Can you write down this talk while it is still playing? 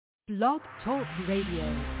Blog Talk Radio.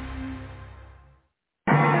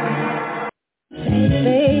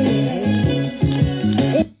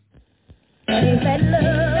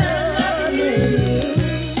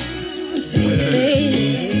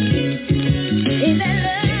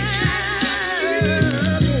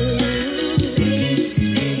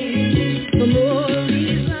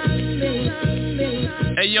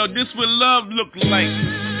 Hey yo, this what love look like.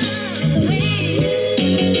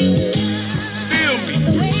 Feel me,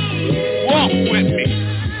 walk with me.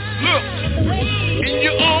 Look in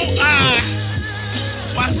your own eye,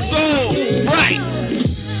 my soul bright,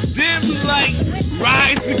 dim light,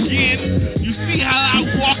 rise again. You see how I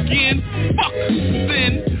walk in? Fuck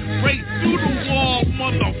sin, break through the wall,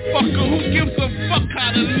 motherfucker. Who gives a fuck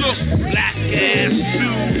how to look? Black ass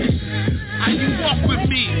dude. How you walk with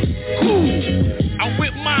me? Cool. I'm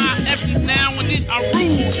with mine every now and then I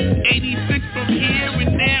rule. 86 from here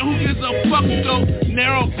and there, who gives a fuck though?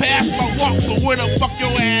 Narrow path my walk, so where the fuck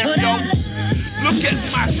your ass yo? Look at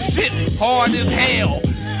my shit, hard as hell.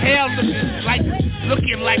 Hell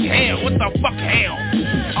looking like hell. What the fuck hell?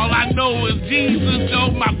 All I know is Jesus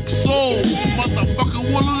though, my soul.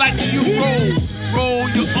 Motherfucker wanna like you roll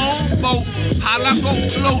your own boat. How I go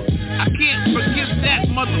float? I can't forget that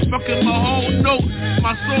motherfucker, my whole note.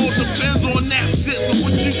 My soul depends on that shit, so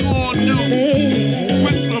what you gonna do?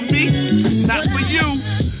 Quit for me, not for you.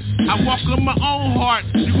 I walk on my own heart.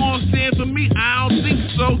 You gonna stand for me? I don't think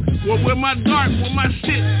so. Well, where my dart, where my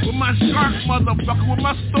shit, where my shark, motherfucker, where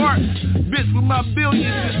my start? Bitch, with my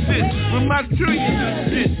billions and shit, with my trillions and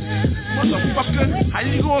shit. Motherfucker, how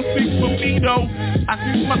you gonna speak for me though? I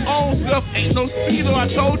speak for my own self, ain't no speedo, I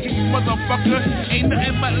told you, motherfucker. Ain't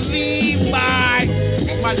nothing but Levi.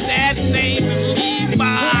 My dad's name is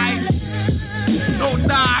Levi. No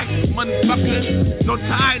die, motherfucker. No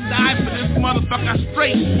tie-dye for this motherfucker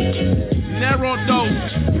straight. Narrow though.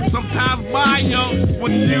 Sometimes by yo.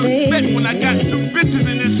 What you expect when I got two bitches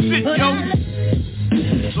in this shit, yo?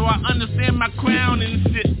 So I understand my crown and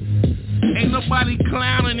shit. Ain't nobody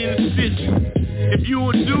clowning in this shit. If you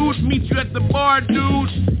a dude, meet you at the bar,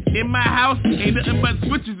 dude. In my house, ain't nothing but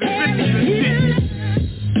switches and bitches and shit.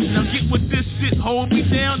 Now get with this shit, hold me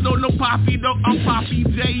down, though, no Poppy, though, I'm Poppy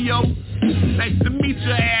J, yo. Nice to meet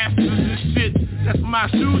your asses and shit, that's my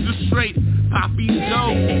shoes are straight. Poppy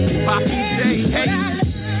Joe, Poppy J,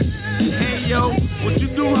 hey yo, what you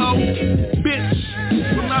do, ho? Bitch,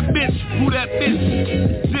 with my bitch, who that bitch?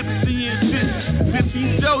 Gypsy and shit, Gypsy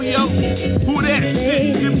Joe, yo. Who that shit?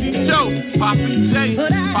 Gypsy Joe, Poppy J,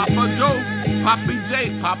 Papa Joe, Poppy J,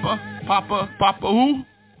 Papa who?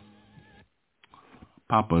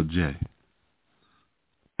 Papa J.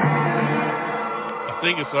 I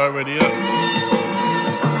think it's already up.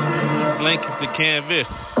 Blank is the canvas.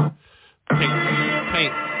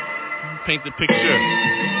 Paint the picture.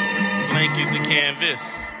 Blank is the canvas.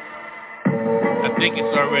 I think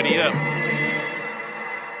it's already up.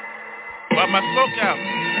 Why my smoke out?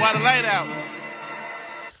 Why the light out?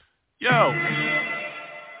 Yo.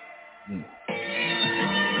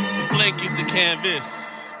 Blank is the canvas.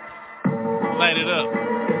 Light it up.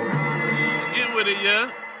 Get with it, yeah.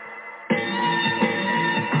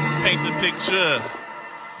 Paint the picture.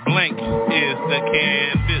 Blank is the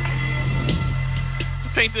canvas.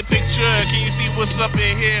 Paint the picture. Can you see what's up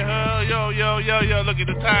in here, huh? Yo. Look at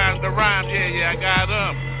the time, the rhyme. Yeah, I got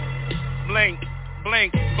them. Blank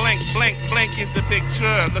is the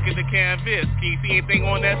picture. Look at the canvas. Can you see anything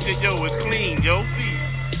on that shit? Yo, it's clean. Yo, see.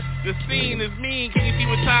 The scene is mean. Can you see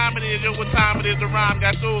what time it is? Yo, what time it is? The rhyme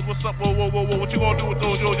got those. What's up? Whoa. What you gonna do with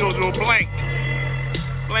those? Yo.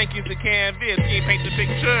 Blank is the canvas. Can you paint the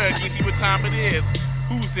picture? Can you see what time it is?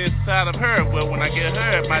 Who's inside of her? Well, when I get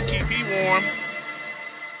her, my TV warm.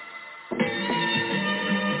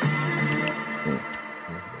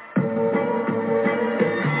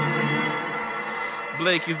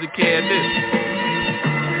 Blake is the canvas.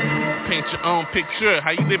 Paint your own picture.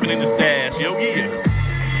 How you living in the stash? Yo, yeah.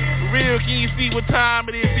 Real, can you see what time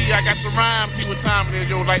it is? See, I got the rhyme, see what time it is,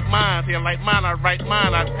 yo, like mine. See, I like mine, I write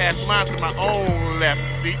mine, I pass mine to my own left.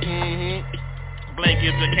 See, Blank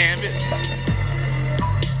is the canvas.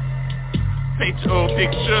 Paint your own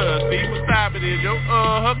picture, see what time it is, yo.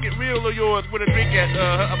 Get real of yours with a drink at,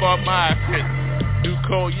 about my shit. New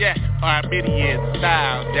cognac, Armenian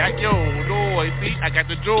style, Jack, yo, joy, see, I got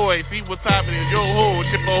the joy, see what time it is, yo, ho,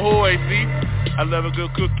 chip ahoy, see. I love a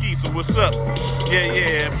good cookie, so what's up?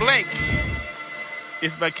 Yeah, Blank.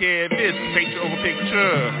 It's my canvas, paint your own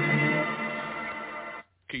picture.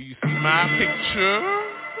 Can you see my picture?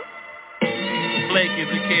 Blank is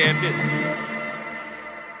the canvas.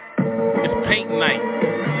 It's paint night.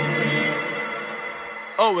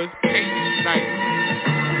 Oh, it's paint night.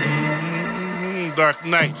 Dark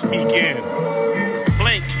night, speaking.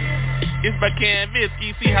 Blink. It's my canvas,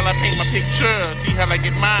 see how I paint my picture, see how I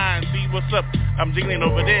get mine, see what's up, I'm jiggling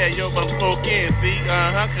over there, yo, but I'm smoking, see,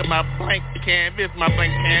 cause my blank canvas,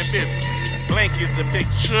 Blank is the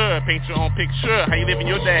picture, paint your own picture, how you living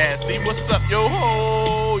your dad, see what's up, yo,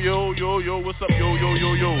 ho, yo, what's up, yo,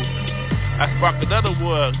 I spark another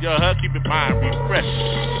word, yo, keep your mind refreshed,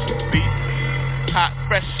 see, hot,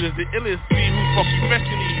 fresh is the illest, see, who's funky fresh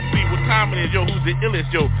in these, see what time it is, yo, who's the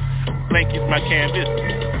illest, yo, blank is my canvas.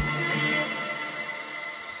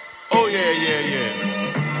 Oh, yeah.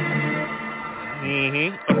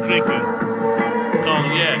 I'm drinking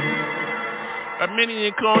cognac.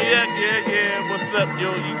 Armenian cognac, yeah. What's up,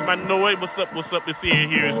 yo? You might know it. What's up? It's here.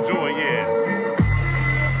 It's joy, yeah.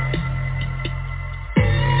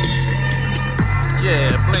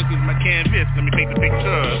 Yeah, blank is my canvas. Let me paint the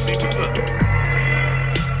picture. See what's up.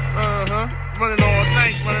 Running all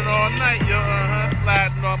night, yo.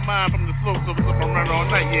 Sliding on mine from the slopes. So what's up? I'm running all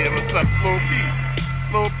night, yeah. What's up?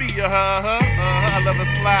 Slow B, I love a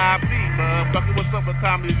slide B, motherfucker. What's up with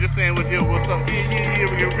Tommy? Just saying with you, what's up? Yeah,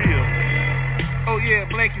 we get real. Oh yeah,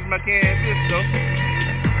 blank is my canvas, though.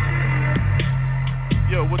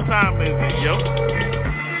 Yo, what time is it, yo?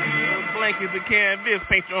 Blank is the canvas,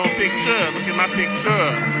 paint your own picture. Look at my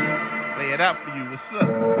picture. Lay it out for you, what's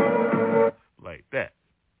up? Like that.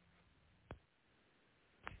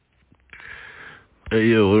 Hey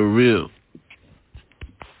yo, what real?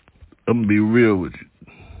 I'm gonna be real with you.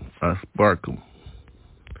 I spark them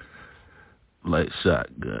like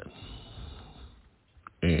shotgun.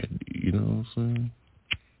 And you know what I'm saying?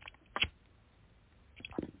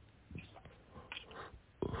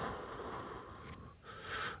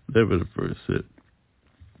 Never the first hit.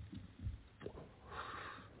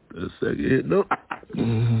 The second hit, no.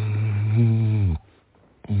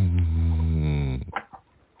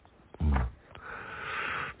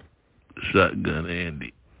 Shotgun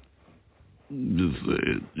Andy. Just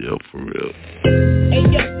saying, yo, for real.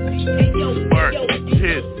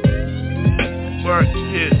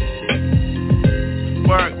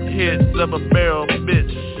 Spark hit, double barrel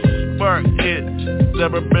bitch. Spark hit,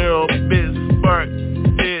 double barrel bitch. Spark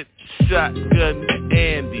hit, shotgun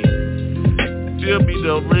Andy. Still be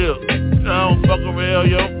the real. I don't fuck around,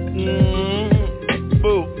 yo.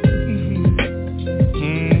 Boo.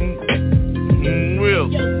 Real.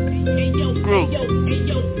 Crew.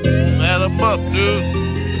 Add them up, dude.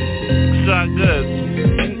 Shotgun.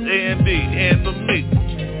 A&D, handle me.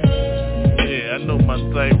 Yeah, I know my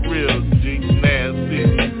thing real, G, nasty.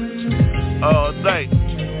 All night.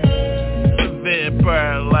 The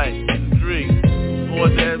vampire light, drink. Or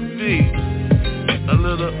that V. A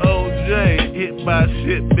little OJ. Hit my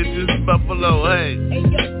shit, bitches, Buffalo, hey.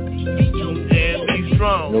 And be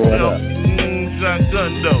strong, yo.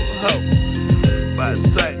 Shotgun, though, ho. My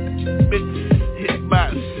sight, bitch. Hit my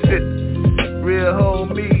shit. Real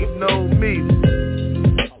homie, know me.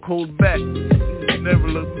 Hold back, never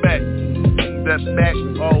look back. That back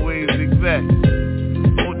always exact.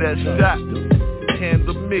 Hold that shot,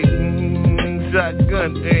 handle me.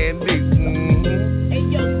 Shotgun Andy.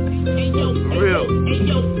 Real.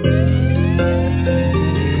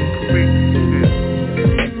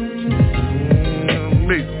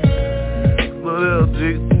 Me. Little G.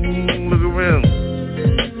 Look around.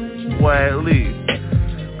 Wyatt Lee.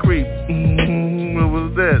 Creep. What was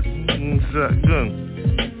that? Shotgun.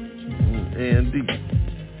 Andy.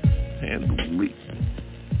 Handle me.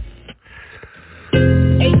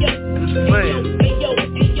 Just saying.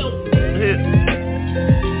 Hit.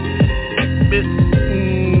 Bitch.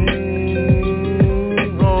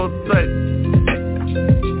 All tight.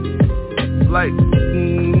 Light.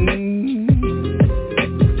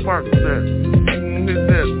 Spark that. Hit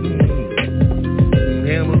that.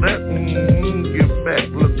 Handle that. Give back.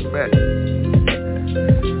 Look back.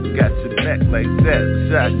 Got your back like that.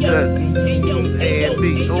 Shotgun.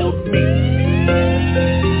 Andy. Old me.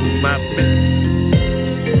 My bitch.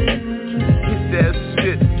 Hit that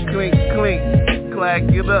shit. Clink, clink. Clack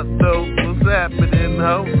it up, though. What's happening,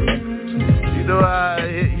 ho? You know how I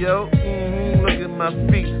hit, yo? Look at my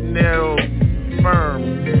feet. Narrow. Firm.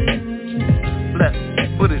 Left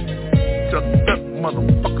footed. Chucked up,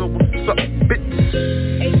 motherfucker. What's up, bitch?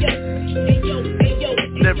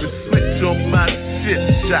 Never switch on my shit.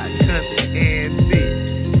 Shotgun Andy.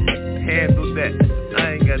 Handle that. I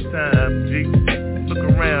ain't got time, G. Look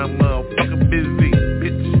around, motherfucker, busy,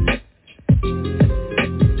 bitch.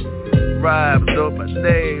 Ride up my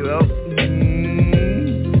day, yo.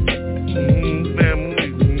 Family,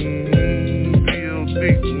 feel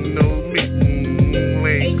deep, know me,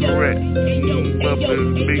 ain't correct. Up this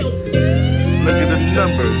beat. Look at the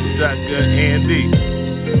number, shotgun handy.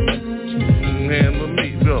 Man, with me,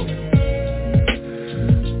 go.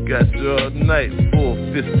 Got you all night,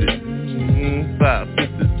 4-fisted.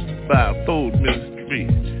 5-fisted, 5-fold ministry.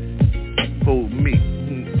 Hold me,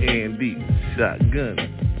 Andy, shotgun.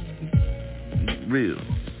 Real.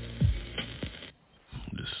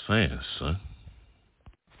 I'm just saying, son.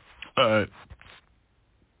 Alright.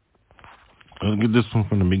 Let's get this one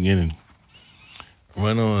from the beginning.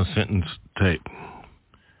 Run on sentence type.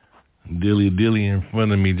 Dilly in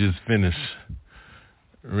front of me just finished.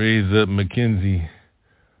 Raise up Mackenzie.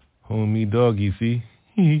 Homie doggy, see?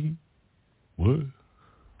 What?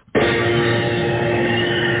 Hey,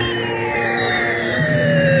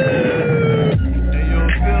 yo,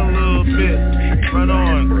 feel a little bit. Run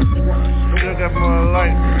on. Still got more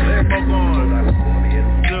light. Smoke on.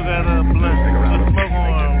 Still got a blunt. Smoke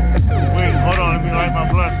on. Wait, hold on. Let me light my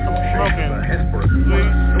blunt. I'm smoking.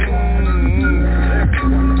 Sweet.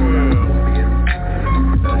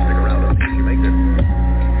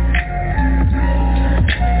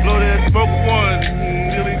 Blow that smoke one.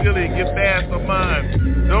 Dilly, get fast on mine.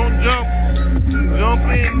 Don't jump. Jump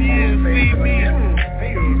in here and see me.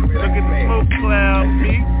 Look at the smoke cloud,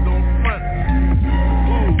 me. Don't front.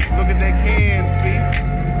 Ooh, look at that can, see?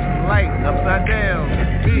 Light, upside down,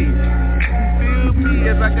 me. Feel me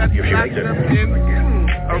as I got you locked up in.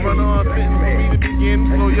 I run on fitting for me to begin.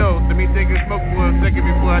 So yo, let me take a smoke for a second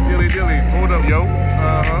before I dilly. Hold up, yo.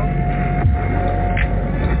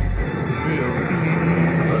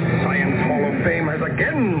 Fame has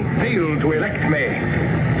again failed to elect me,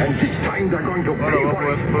 and this time they're going to pay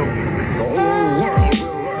for it. The whole world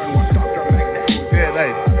will learn what Dr. Magnet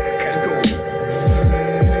nice. can do.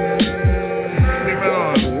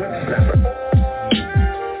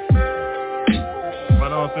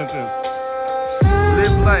 Run on sentence.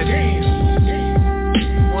 Live life.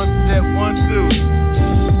 One step, 1, 2.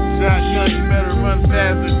 Shotgun, you better run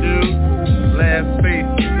faster, dude. Last face,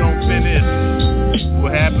 don't finish.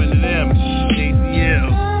 What happened to them? ACL.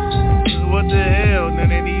 What the hell? Then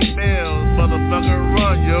they need bells. Motherfucker,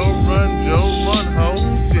 run, yo. Run, Joe. Run, ho.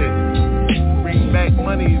 Shit. Bring back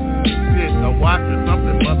money and shit. A watch or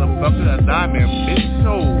something, motherfucker. A diamond, bitch.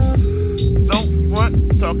 No. Don't front.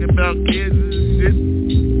 Talking about kids and shit.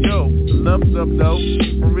 Yo, love stuff, though.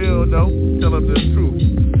 For real, though. Tell them the truth.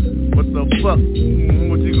 What the fuck?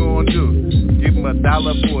 What you gonna do? Give him $1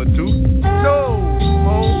 for a tooth? No.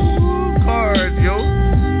 Oh. Card, yo.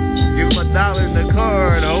 Give him $1 in the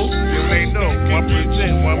card, ho. Then they know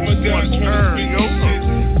 1%, 1 turn, yo.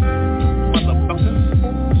 Motherfucker,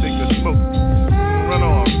 take a smoke. Run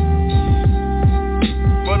on.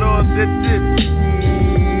 Run on, this.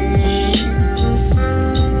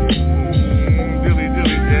 Dilly,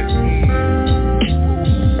 that.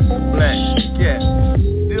 Black cat.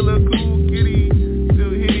 Still a cool kitty.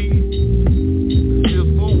 Still hitty. Still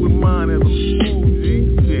fool with mine as a fool, G.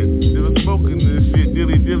 Shit. Smoking this shit,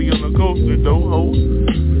 dilly on the coaster, though, ho.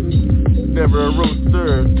 Never a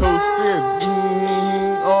roaster, toasted,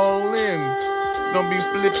 all in. Don't be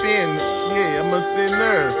flipping, yeah, I'm a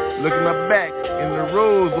sinner. Look at my back, and the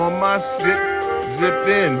rose on my shit, zip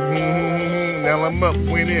in. Now I'm up,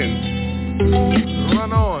 went in.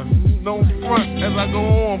 Run on, don't front as I go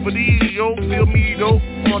on. For these, yo, feel me, though,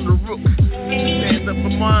 on the rook. Stand up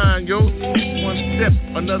for mine, yo. 1 step,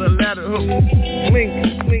 another ladder hook. Blink.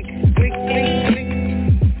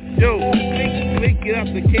 Yo, blink, get out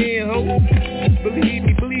the can, ho. Believe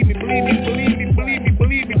me.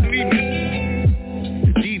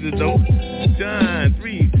 It's Jesus, though. John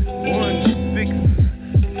 3, 1, 6.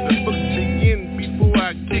 The book begins before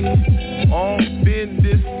I kick. All been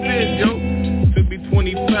this spin, yo. Took me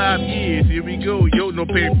 25 years. Here we go, yo, no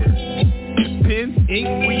paper. Pen, ink,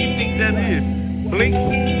 what you think that is? Blink,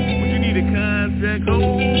 what you need, a contract, ho?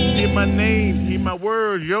 Hear my name, hear my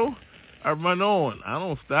words, yo. I run on. I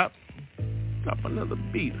don't stop. Stop another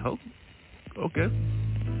beat, ho. Okay.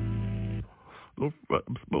 Go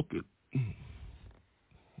smoke it.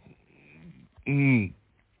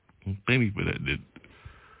 Pay me for that, dude.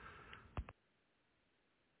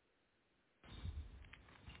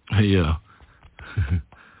 Hey, yo.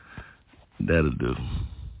 That'll do.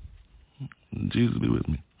 Jesus be with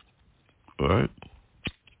me. All right?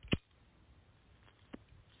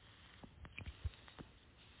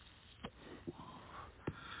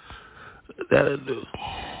 That'll do.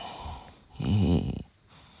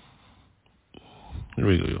 Here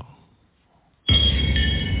we go, yo.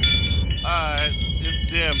 Alright,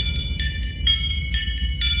 it's them.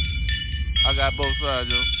 I got both sides,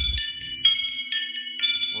 yo.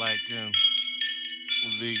 Like Z.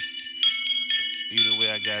 Either way,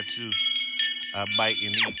 I got you. I bite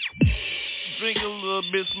and eat. drink a little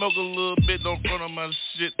bit, smoke a little bit, don't front on my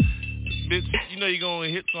shit. Bitch, you know you gonna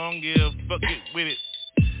hit, so I don't give a fuck it with it.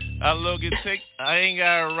 I love it, take, I ain't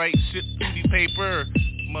gotta write shit to the paper.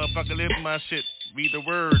 Motherfucker, live my shit, read the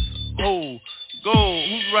words. Ho, go,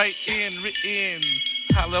 who's right in, written,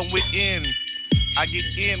 holla, I'm within. I get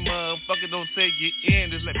in, motherfucker, don't say get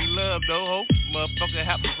in, just let me love, though, ho. Motherfucker,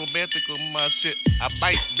 happens romantic on my shit. I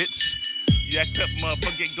bite, bitch. You act up,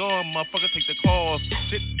 motherfucker, get going, motherfucker, take the calls,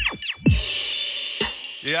 shit.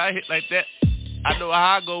 Yeah, I hit like that. I know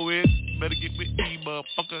how I go in. Better get with me,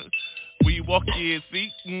 motherfucker. When you walk in,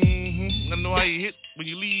 see? I know how you hit when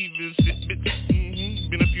you leave and shit, bitch.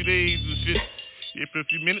 Been a few days and shit. Here for a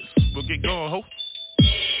few minutes, we'll get going, ho.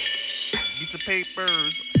 Get the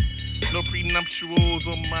papers. No prenuptials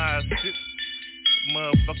on my shit.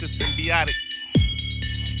 Motherfucker symbiotic.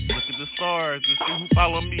 Look at the stars and see who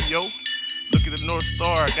follow me, yo. Look at the North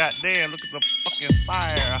Star, goddamn. Look at the fucking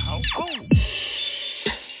fire, ho.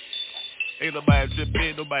 Ain't nobody trip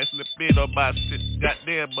in, nobody slip in, nobody shit.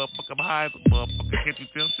 Goddamn, motherfucker, I'm high as a motherfucker. Can't you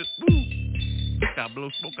tell shit? Woo! Gotta blow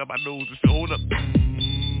smoke out my nose and shit. Hold up.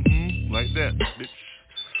 Like that, bitch.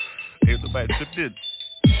 Ain't nobody tripped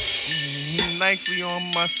in. Nicely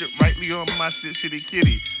on my shit, rightly on my shit, shitty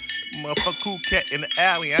kitty. Motherfucker, cool cat in the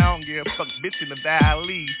alley. I don't give a fuck, bitch in the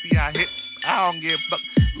valley. See, I hit, I don't give a fuck.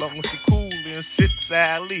 Long as she cool and shit,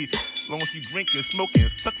 Sally. Long as she drinking, smoking,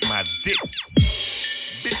 suck my dick.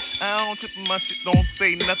 Bitch, I don't trip my shit, don't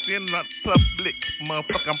say nothing, not public.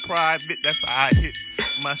 Motherfucker, I'm private, that's how I hit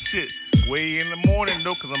my shit. Way in the morning,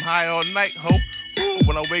 though, cause I'm high all night, ho. Ooh,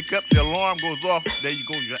 when I wake up, the alarm goes off. There you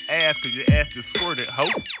go, your ass, cause your ass just squirted, ho.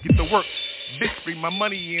 Get to work, bitch, bring my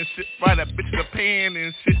money in, shit. Fry that bitch in the pan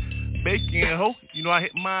and shit. Bacon, ho. You know I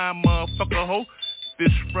hit mine, motherfucker, ho.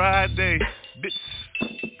 This Friday, bitch,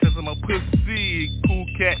 cause I'm a pussy. Cool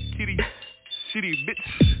cat, kitty, shitty, bitch,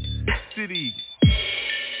 city.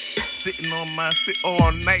 Sitting on my shit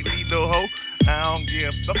all nightly, though, ho. I don't give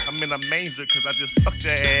a fuck, I'm in a manger, cause I just fucked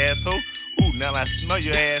your ass, ho. Ooh, now I smell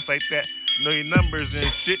your ass like that. Know your numbers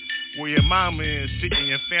and shit, where your mama and shit and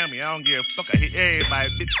your family. I don't give a fuck, I hit everybody,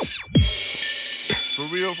 bitch. For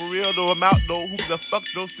real, though, I'm out, though. Who the fuck,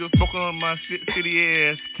 though, still smoking on my shit, city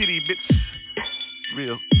ass, kitty, bitch.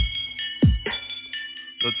 Real.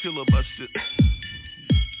 The chill of my shit.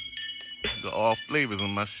 Got all flavors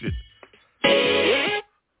on my shit.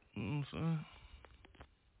 You know what I'm saying?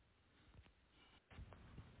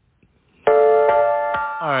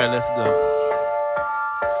 Alright, let's go.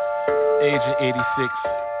 Agent 86.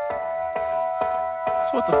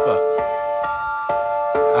 So what the fuck?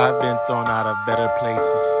 I've been thrown out of better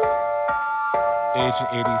places. Agent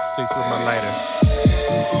 86 with my lighter.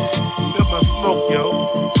 Feel my smoke, yo.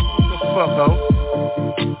 What the fuck, ho?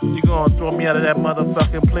 You gonna throw me out of that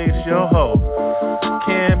motherfucking place, yo, ho?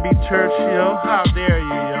 Can't be church, yo. How dare you,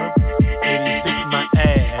 yo? 86 my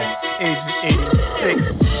ass. Agent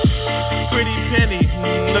 86. Pretty penny,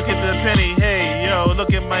 look at the penny. Hey, yo,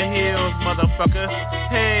 look at my heels, motherfucker.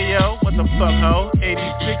 Hey, yo, what the fuck, ho? 86.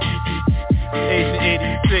 Agent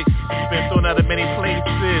 86. Been thrown out of many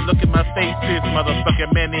places. Look at my faces,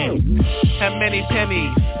 motherfucker, many. Have many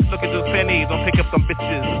pennies. Look at those pennies. Don't pick up some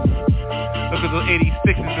bitches. Look at those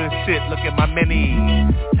 86s and shit. Look at my many.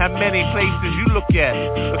 How many places you look at?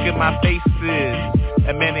 Look at my faces.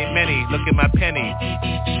 And many. Look at my penny.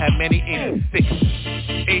 How many 86?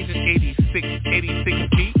 Agent 86.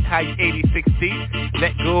 86D. How you 86D?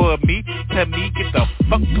 Let go of me. Tell me get the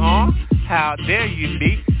fuck on. How dare you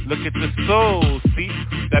be? Look at the soul, see?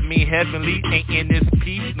 That mean heavenly ain't in this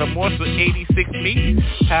piece no more, so 86 me.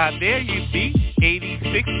 How dare you be?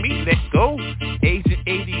 86 me, let go. Agent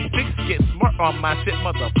 86, get smart on my shit,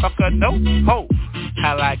 motherfucker, no ho.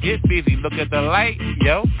 How I get busy, look at the light,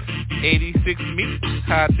 yo. 86 me,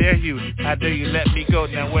 how dare you let me go,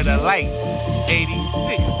 now where the light?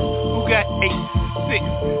 86, who got 86?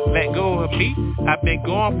 Let go of me, I've been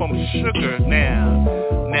going from sugar now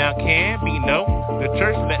can be no, the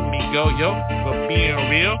church let me go, yo, for being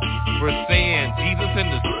real, we're saying Jesus in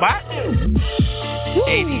the spot.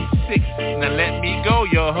 86, now let me go,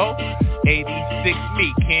 yo ho. 86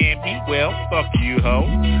 me, can be well, fuck you ho.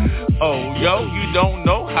 Oh yo, you don't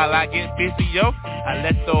know how I get busy, yo. I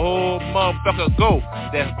let the whole motherfucker go.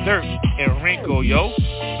 That's dirt and wrinkle, yo.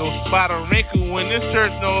 No spot or wrinkle in this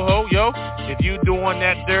church, no ho, yo. If you doing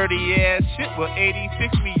that dirty ass shit, well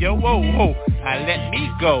 86 me, yo, whoa. I let me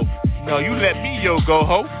go. No, you let me, yo, go,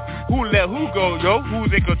 ho. Who let who go, yo?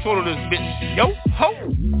 Who's in control of this bitch, yo, ho?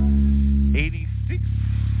 86.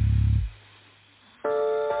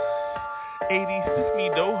 86 me,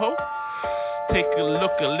 though, ho. Take a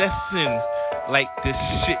look, a lesson like this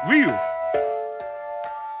shit real.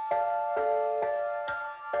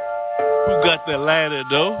 Who got the lighter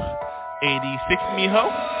though? 86 me ho?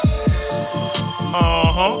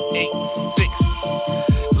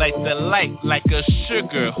 86. Like the light, like a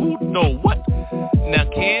sugar, who know what? Now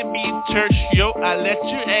can't be church, yo, I let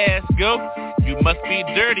your ass go. You must be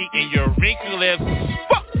dirty and your wrinkle as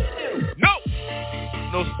fuck.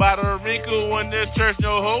 No spot or wrinkle on this church,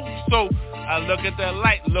 no ho. So I look at the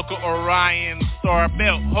light, look at Orion star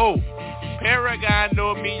belt, ho. Paragon,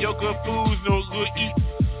 no mediocre foods, no good eats.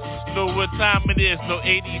 Know what time it is, no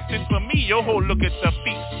 86 for me, yo ho, look at the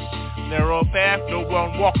feet. Narrow path, no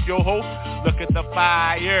one walk, yo ho. Look at the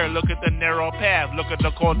fire, look at the narrow path, look at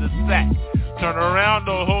the cul-de-sac. Turn around,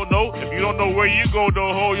 no ho, no. If you don't know where you go,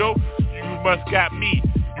 no ho, yo, you must got me.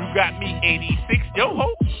 You got me 86, yo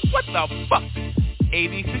ho. What the fuck?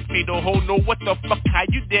 86 me, no ho, no. What the fuck? How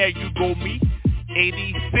you dare you go me?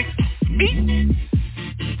 86 me?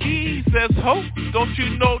 Jesus ho, don't you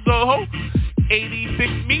know the ho?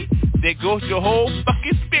 86 me? There goes your whole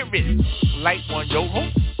fucking spirit. Light one, yo ho.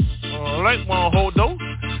 Light one, ho, though.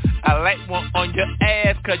 I like one on your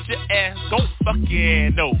ass, cause your ass don't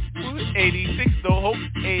fucking know. 86 though, ho,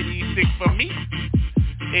 86 for me.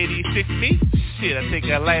 86 me? Shit, I think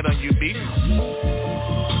I light on you, B.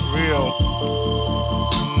 Real.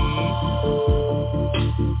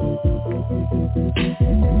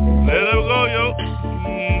 Let him go, yo.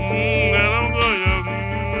 Let him go, yo.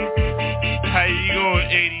 How you going,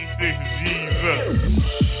 86 Jesus?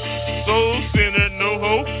 Soul sinner, no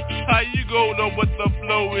ho. How you go, know what the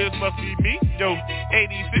flow is, must be me. Yo,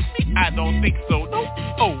 86 me? I don't think so, no.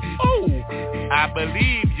 Oh, I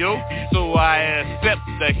believe, yo. So I accept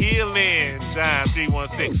the healing. John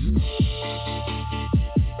 316.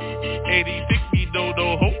 86 me,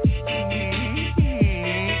 no ho.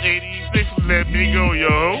 86, let me go, yo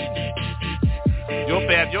ho.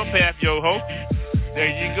 Your path, yo ho. There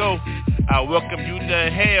you go. I welcome you to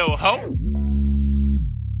hell, ho.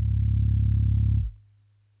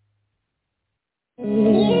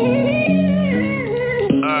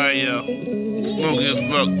 Alright, yo. Smoky as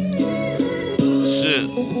fuck. Shit.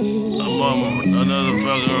 I'm on another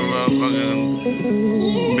fucking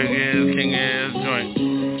big ass, king ass joint.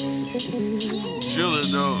 Chill it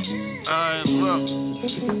though. Alright, fuck.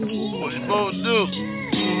 What you supposed to do?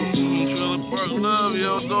 Trailer Park Love,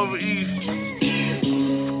 yo. It's over east.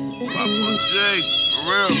 Papa J, for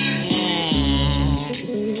real.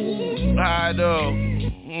 Alright, though.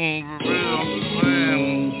 For real,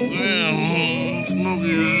 man.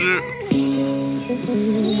 Smoky as shit.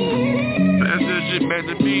 Pass that shit back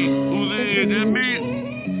to me. Who's in here? Just me.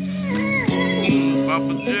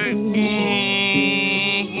 Papa J.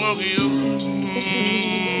 Smoky, yo.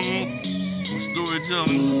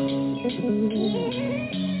 Storytelling.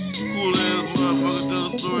 Cool ass motherfucker tell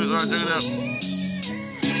the stories. Alright, check it out.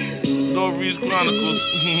 Stories Chronicles.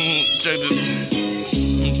 Check this.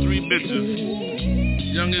 3 bitches.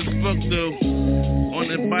 Young as fuck though. On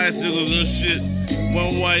their bicycles and shit.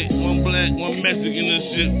 1 white, 1 black, 1 Mexican and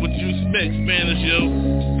shit. What you expect? Spanish, yo.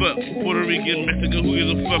 Fuck. Puerto Rican, Mexican, who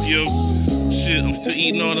gives a fuck, yo? Shit, I'm still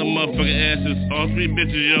eating all them motherfucking asses. All 3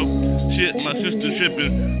 bitches, yo. Shit, my sister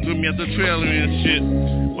tripping. Threw me at the trailer and shit.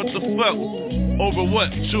 What the fuck? Over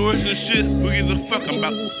what? Chores and shit? Who gives a fuck? I'm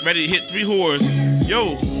about ready to hit 3 whores.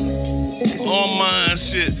 Yo. All mine,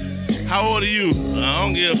 shit. How old are you? I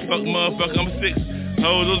don't give a fuck, motherfucker. I'm 6.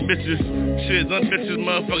 Oh, those bitches. Shit, them bitches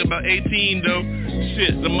motherfucking about 18, though.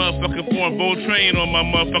 Shit, the motherfucking foreign bowl train on my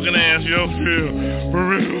motherfucking ass, yo. Shit, for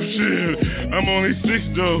real, shit. I'm only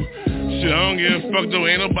 6, though. Shit, I don't give a fuck, though.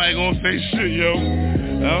 Ain't nobody gonna say shit, yo.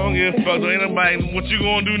 I don't give a fuck, though. Ain't nobody. What you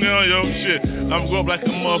gonna do now, yo? Shit, I'm going up like a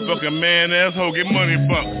motherfucking man asshole. Get money,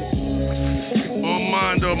 fuck. On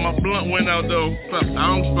mine, though. My blunt went out, though. Fuck, I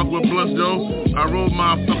don't fuck with blunts, though. I rolled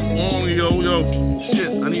my fuck only, yo. Shit,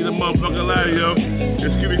 I need a motherfucking lighter, yo.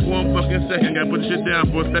 Excuse me for 1 fucking second. Gotta put shit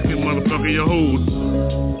down for a second, motherfucker. Your hold.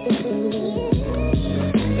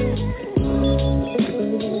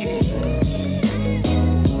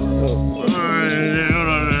 Alright, hold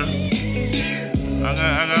on there. I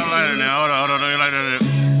got a lighter now. Hold on, you like that?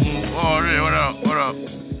 Oh, yeah, what up? Hold up.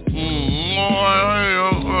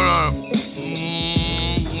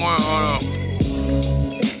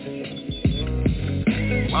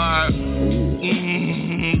 Alright.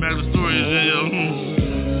 Back to story and shit, yo.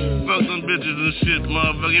 Fuck them bitches and shit,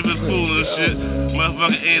 motherfucker. If it's cool and shit.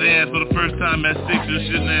 Motherfucker ate ass for the first time at 6 and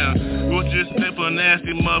shit now. What you expect for a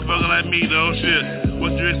nasty motherfucker like me, though? Shit.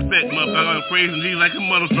 What you expect, motherfucker? I'm praising G like a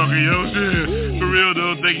motherfucker, yo. Shit. For real,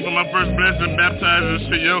 though. Thank you for my first blessing, baptized and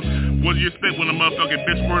shit, yo. What do you expect when a motherfucking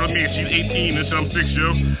bitch word on me and she's 18 and shit, I'm 6, yo?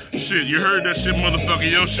 Shit, you heard that shit, motherfucker,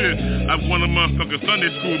 yo, shit. I've won a motherfucking Sunday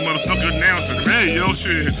school, motherfucker, announcer. Hey, yo,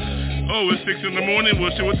 shit. Oh, it's 6 in the morning,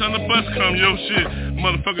 well shit, what time the bus come, yo shit.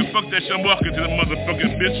 Motherfucker, fuck that shit, I'm walking to the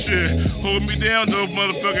motherfucking bitch shit. Hold me down though,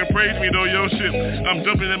 motherfucking praise me though, yo shit. I'm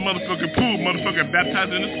jumping in that motherfucking pool, motherfucking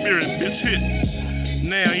baptized in the spirit, bitch shit.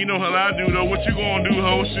 Now, you know how I do though, what you gonna do,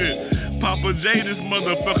 ho shit. Papa J, this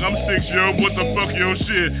motherfucker, I'm 6, yo, what the fuck, yo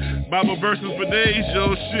shit. Bible verses for days,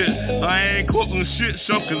 yo shit. I ain't quoting shit,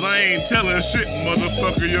 show, cause I ain't telling shit,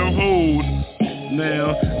 motherfucker, yo, hold.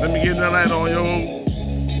 Now, let me get that light on, yo.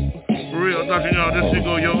 For real, Dr. Y'all, this shit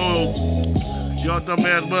go, yo, y'all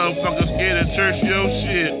dumbass motherfuckers scared of church, yo,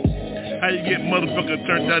 shit. How you get motherfucker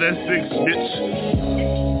turned out at 6, bitch?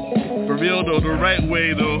 For real, though, the right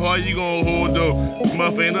way, though. How you gonna hold, though?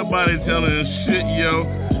 Motherfucker, ain't nobody telling shit, yo.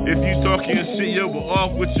 If you talking shit, yo, but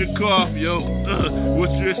off with your cough, yo.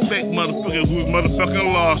 What you expect, motherfucker, who's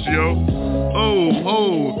motherfucking lost, yo?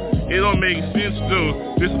 Oh, it don't make sense,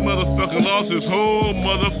 though. This motherfucker lost his whole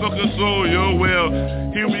motherfucking soul, yo. Well,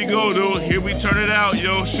 here we go, though. Here we turn it out,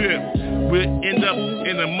 yo, shit. We'll end up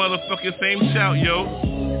in the motherfucking same shout, yo.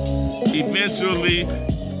 Eventually,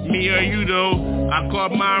 me or you, though, I call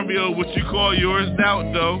mine real, what you call yours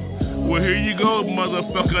doubt, though. Well, here you go,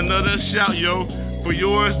 motherfucker, another shout, yo. For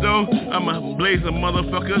yours, though, I'ma blaze a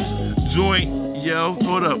motherfucker's joint, yo.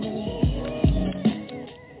 Hold up.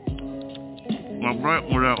 My right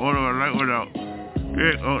without, hold on, right without.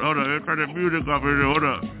 Yeah, hold on, let's turn the music up here, hold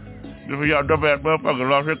up. This y'all dumbass motherfucker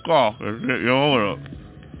lost his cough. Yo, hold up.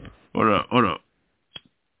 Hold up, hold up.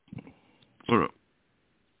 Hold up.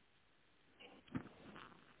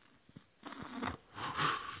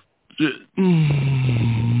 Shit.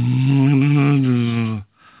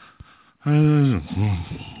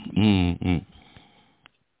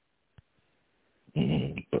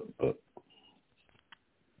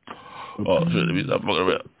 Oh shit, let me stop fucking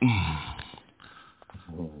around.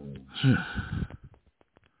 Shit.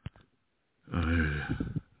 Oh,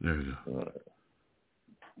 there we go.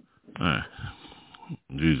 Alright.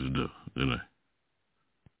 Jesus though, didn't I?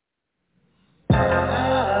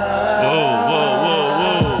 Whoa.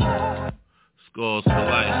 Skulls for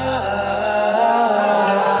life.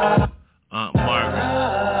 Aunt Margaret.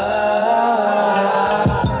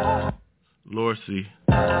 Lorcy.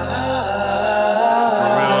 For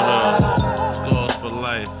real though. Skulls for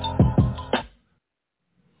life.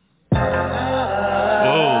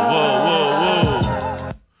 Whoa.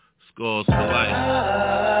 Skulls for life.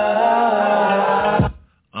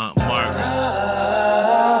 Aunt Margaret.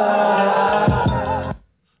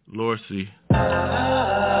 Lorcy. For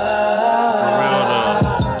real though.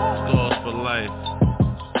 Skulls for life.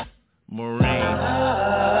 Maureen.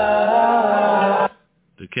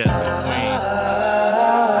 The Captain Queen.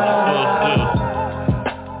 What you supposed to do?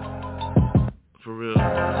 For real.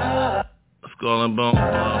 Skull and bones,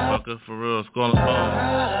 motherfucker. For real. Skull and bones.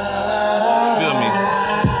 Feel me?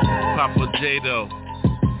 Papa J though.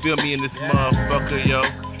 Feel me in this motherfucker, yo.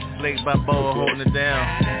 Blake by Boa holding it down.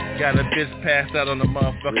 Got a bitch passed out on the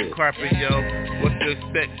motherfucking carpet, yo. What to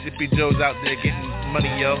expect? Shippy Joe's out there getting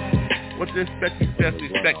money, yo. What to expect? Expect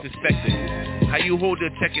it. How you hold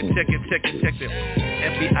it? Check it.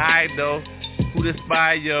 FBI, though. Who the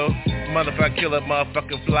spy, yo? Motherfucker killer,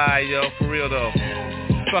 motherfucking fly, yo. For real, though.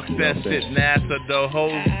 Fuck that shit, NASA, though, ho.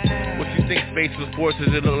 What you think space was for?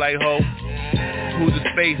 Does it look like, ho? Who's the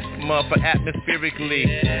space, motherfucker, atmospherically,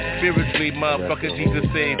 spiritually, motherfucker, Jesus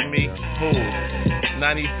saved me. Who?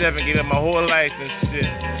 97, gave up my whole life and shit.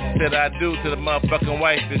 Said I do to the motherfucking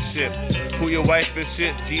wife and shit. Who your wife and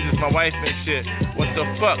shit? Jesus, my wife and shit. What the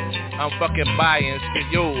fuck? I'm fucking buying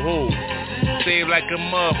shit. Yo, who? Save like a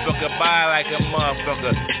motherfucker, buy like a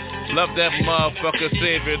motherfucker. Love that motherfucker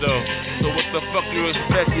savior though. So what the fuck you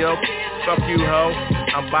expect, yo? Fuck you, ho.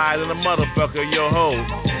 I'm buying a motherfucker, yo, ho.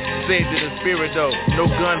 Saved in the spirit though, no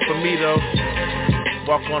gun for me though.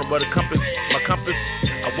 Walk on with a compass, my compass.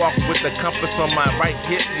 I walk with the compass on my right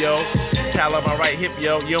hip, yo. Towel on my right hip,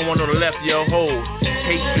 yo. You don't want no left, yo. Hold,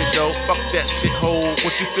 hatred though. Fuck that shit, hold.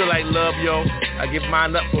 What you feel like, love, yo? I give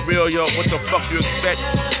mine up for real, yo. What the fuck you expect?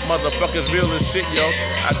 Motherfuckers real as shit, yo.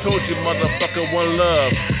 I told you, motherfucker, one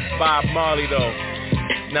love. Bob Marley though.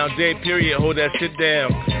 Now J period, hold that shit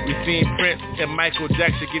down. We seen Prince and Michael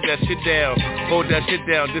Jackson, get that shit down. Hold that shit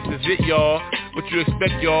down, this is it, y'all. What you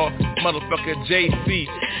expect, y'all? Motherfucker JC,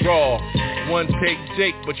 raw. One take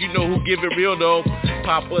Jake, but you know who give it real though.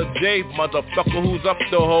 Papa J, motherfucker, who's up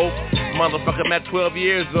the hoe? Motherfucker, I'm at 12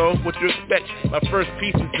 years though. What you expect? My first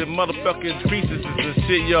pieces and motherfucking creases is the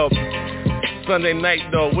shit, yo. Sunday night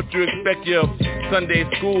though, what you expect, yo? Sunday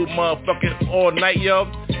school, motherfucking all night, yo.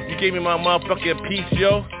 You gave me my motherfucking piece,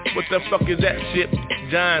 yo. What the fuck is that shit?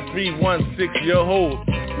 John 3:16, yo, hold.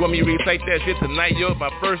 Want me to recite that shit tonight, yo? My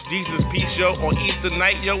first Jesus piece, yo, on Easter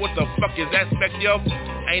night, yo. What the fuck is that spec, yo?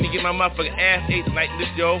 I ain't to get my motherfucking ass ate tonight, this,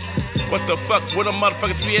 yo. What the fuck? What a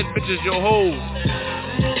motherfucking 3-head bitches, yo, hoes.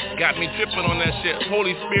 Got me tripping on that shit.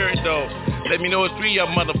 Holy Spirit, though. Let me know it's 3 of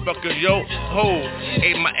y'all motherfuckers, yo. Hoes.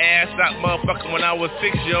 Ate my ass out, motherfucking, when I was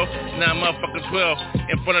 6, yo. Now I'm motherfucking 12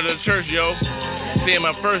 in front of the church, yo. Saying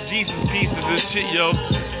my first Jesus pieces and shit, yo.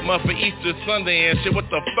 Motherfucking Easter Sunday and shit. What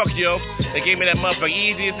the fuck, yo? They gave me that motherfucking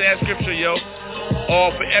easiest ass scripture, yo.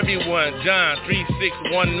 All for everyone. John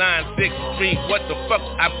 3:6-1-9-6-3. What the fuck?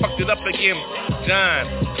 I fucked it up again. John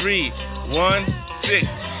 3:1-6.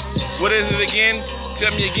 What is it again?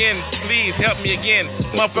 Tell me again. Please help me again.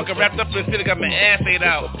 Motherfucker wrapped up in shit. Got my ass ate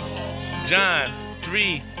out. John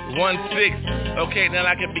 3:1-6. Okay, now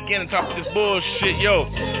I can begin to talk this bullshit, yo.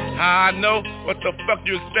 How I know? What the fuck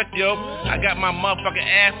you expect, yo? I got my motherfucking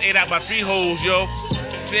ass ate out by 3 hoes, yo.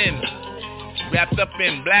 Sin. Wrapped up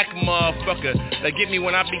in black motherfucker. They get me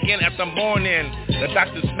when I begin after I'm born in. The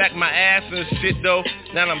doctor smacked my ass and shit, though.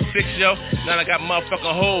 Now I'm 6, yo. Now I got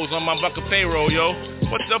motherfucking hoes on my fucking payroll, yo.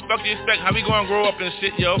 What the fuck you expect? How we gonna grow up and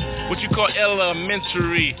shit, yo? What you call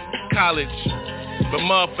elementary college? But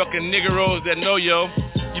motherfucking niggeros that know, yo,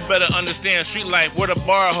 you better understand street life. Where the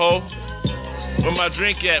bar, ho? Where my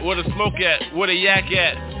drink at? Where the smoke at? Where the yak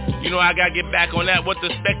at? You know I gotta get back on that. What the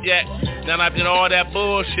spec yak? Now I've done all that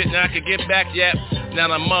bullshit. Now I can get back yet.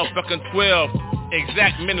 Now I'm motherfucking 12.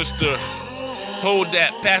 Exact minister. Hold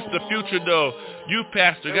that. Pastor Future, though. You,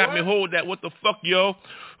 pastor, got me hold that. What the fuck, yo?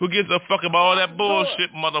 Who gives a fuck about all that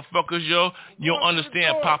bullshit, motherfuckers, yo? You don't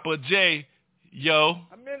understand Papa J, yo.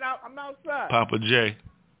 I'm outside. Papa J.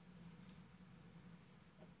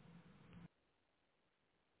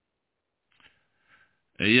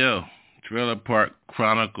 Hey, yo. Trailer Park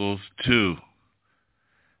Chronicles 2.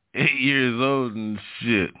 8 years old and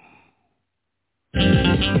shit.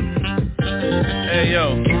 Hey,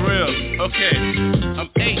 yo, for real. Okay, I'm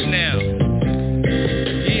 8 now.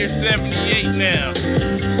 Year 78 now.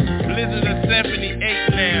 Blizzard of 78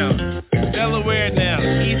 now. Delaware now.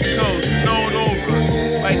 East Coast, snowed over.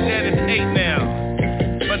 Like that, it's 8 now.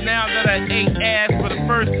 But now that I ate ass for the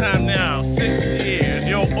first time now, 6 years,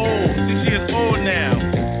 yo, old. 6 years old now.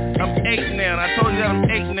 I'm 8 now, and I told you that I'm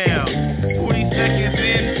 8 now. 40 seconds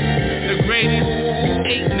in, the greatest,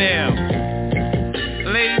 8 now.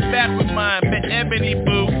 Lady back with mine, Ebony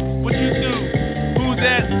Boo. What you do? Who's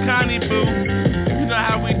that? Connie Boo. You know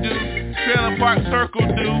how we do. Trailer Park Circle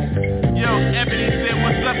do. Yo, Ebony said,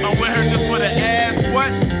 what's up? I'm with her just for the ass.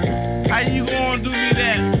 What? How you gonna do me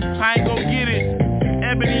that? I ain't gonna get it.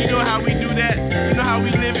 Ebony, you know how we do that. You know how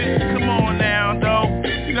we live it. Come on now, though.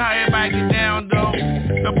 You know how everybody get down, though.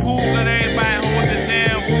 The pool that everybody holds it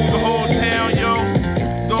down. The whole town, yo.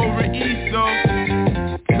 Dover East, though.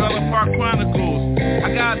 Trailer Park Chronicles.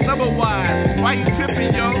 I got another wife. Why you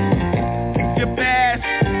tripping, yo? Your bass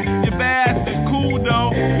is cool,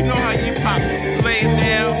 though. You know how you pop. Lay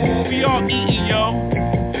down. We all eating, yo.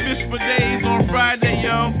 Fish for days on Friday,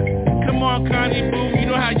 yo. Come on, Connie Boo. You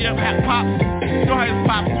know how you pop. You know how you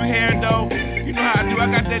pop through hair, though. You know how I do. I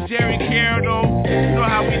got that Jerry Care, though. You know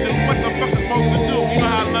how we do. What the fuck is supposed to do? You know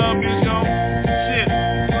how love is, yo. Shit.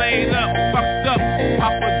 Laid up. Fucked up.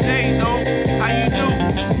 Papa J, though. How you do?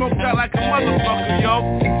 Smoked out like a motherfucker, yo.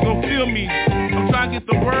 So feel me. I'm trying to get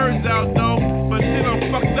the words out, though. But shit, I'm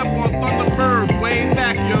fucked up on Thunderbird. Way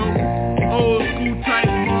back, yo. Old school type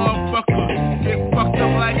motherfucker. Get fucked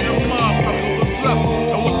up like a motherfucker. What's up?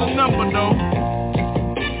 And what's the number, though?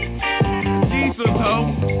 Jesus,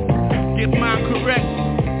 ho. Get mine correct.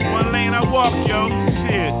 One lane I walk, yo.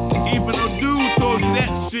 Shit. Even though dude told you that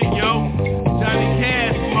shit, yo. Johnny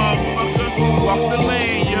Cash, motherfucker. Walk the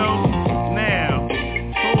lane, yo. Now.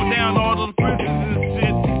 Hold down all those prisons and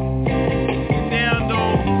shit. Down,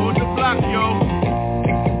 though. Hold the block, yo.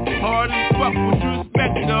 Hard as fuck. What you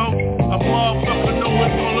expect, though? A motherfucker know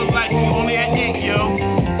what's gonna look like. You only at 8, yo.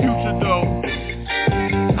 Future, though.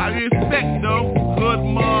 How you expect, though? Good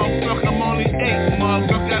motherfucker. I'm only 8,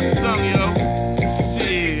 motherfucker. Got stung, yo.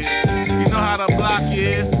 Shit. You know how the block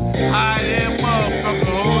is. High there,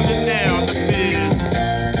 motherfucker. Hold it down. The biz.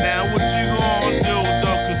 Now what you gonna do,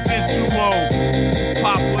 though? Cause since you old,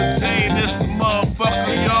 Papa J, this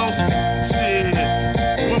motherfucker, yo. Shit.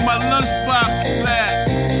 Where my lunchbox at?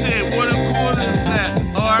 Shit, what a quarter is that?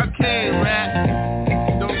 Arcade rat.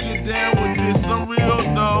 Don't get down with this. I'm real,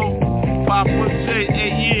 though. Papa J, 8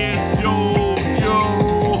 years, yo.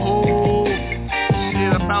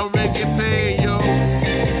 Shit, I'm about ready to get paid, yo.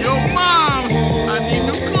 Yo, mom, I need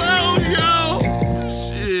new clothes, yo.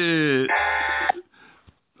 Shit.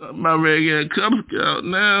 I'm about ready to get a Cub Scout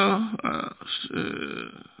now. Oh,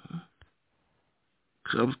 shit.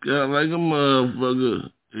 Cub Scout like a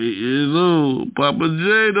motherfucker. He is old. Papa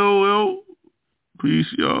J, though, yo.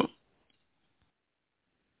 Peace, y'all.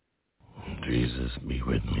 Jesus be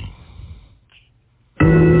with me. Oh,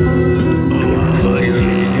 yeah.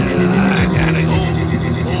 I gotta go on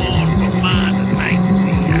for mine tonight.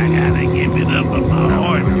 See, I gotta give it up for my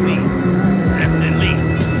heart. See, definitely.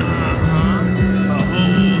 A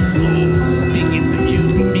whole soul. Speaking to you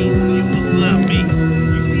for me. You will love me.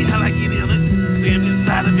 You see how I get in it? Stand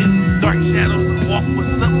inside of it. Dark shadows and walk.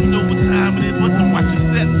 What's up? You know what time it is. What's up? Watch your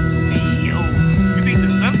step. See, yo. You think the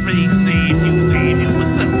sun rays save you? Save you?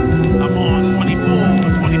 What's up? I'm on 24/7.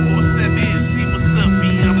 See what's up, me?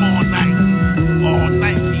 I'm all night. All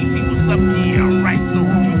night, see what's up? Yeah, right. So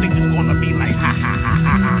you think it's gonna be like ha ha ha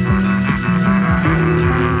ha ha ha ha ha ha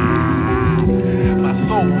ha. My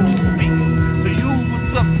soul speaks to you.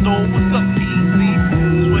 What's up, though? What's up, easy?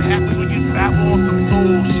 That's what happens when you travel on some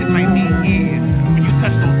soul shit like me, yeah. When you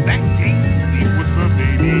touch those back gates, see what's up,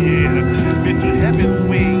 baby, yeah. Been to heaven's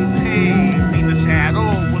ways, hey. See the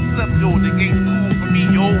shadow, what's up, yo? The gate's cool for me,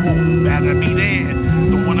 yo. Better be there.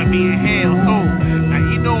 Don't wanna be in hell, so now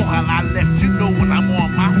you know how I let you know when I'm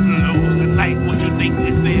on my flows tonight. What you think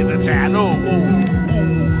this is? A shadow, whoa,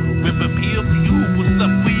 ooh. Whip appeal to you, what's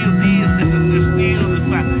up, wheels is? This is the steel, it's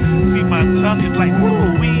like, see my tongue is like,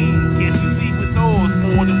 woo, wee. Can't you see with those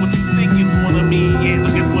more than what you think it's gonna be? Yeah,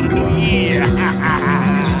 looking for the new year, ha ha ha.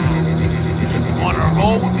 Wanna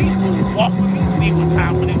roll with me, walk with me, see what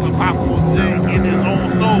time when it will pop on thing in his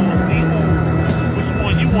own soul, see who.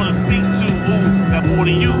 You want to speak to, got more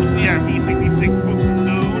than you, CRB 66 books,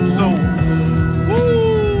 dude, so,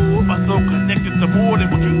 woo, my soul connected to more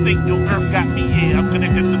than what you think your earth got me, yeah, I'm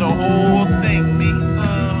connected to the whole thing, see,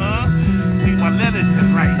 see, my letters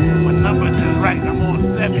is right, my numbers is right, I'm on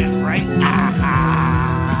 7, right,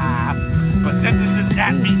 percentages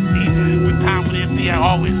got me, see, with time with MC, I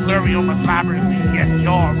always flurry on my slobber, see, yes,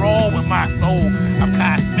 y'all roll with my soul, I'm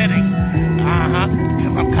cosmetic,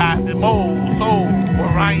 cause I'm Cosmo, so,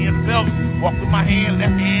 Orion Phelps, walk with my hand,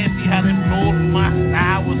 left hand, see how them flows with my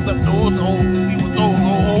style, what's up, those hoes, see what those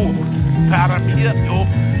hoes, powder me up, yo,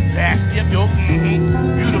 dash me up, yo,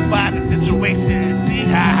 beautify the situation, see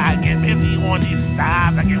how I get busy on these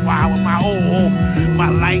styles, I get wild with my my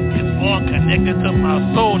light is on, connected to my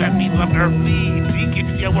soul, that means I'm earthly, see, get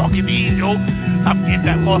you walking these, yo, I'm in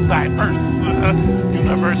that multiverse,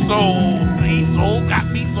 universal, see, soul, got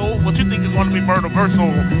me soul, what you think is going to be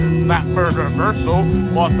murder-versal, not murder-versal,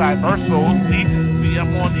 multiversal, see,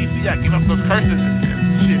 I'm on these, see, I give up those curses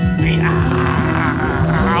and shit, see,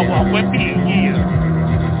 I walk with me, yeah,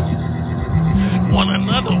 one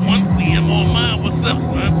another one, see, I'm on mine, what's up,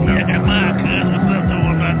 son, I got mine, cuz, what's up, though,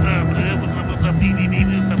 on my time, what's up, DDD,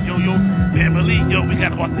 what's up, yo, family, yo, we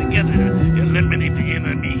gotta walk together, eliminate the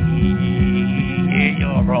enemy, yeah,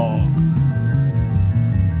 you're wrong,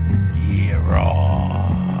 yeah,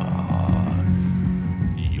 wrong,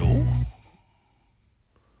 yo,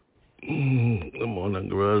 I'm on that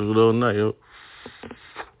garage with all night, yo,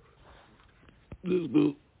 this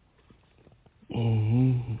dude,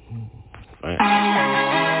 fine.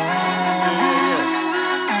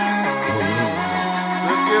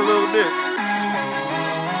 Let's get a little bit.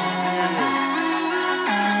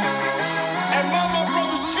 And Mama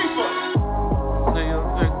Brother's cheaper. Hey, yo,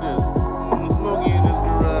 check this. Smokey in this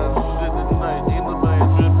garage, shit tonight. Ain't nobody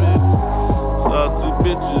tripping. Saw 2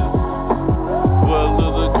 bitches. For a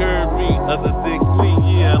little curve meat, other dick clean.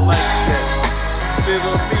 Yeah, I like that. Sit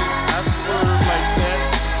on me, I swerve like that.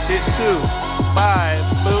 Hit 2. Bye,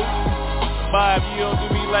 boo. Bye, if you don't do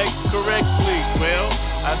me like correctly. Well,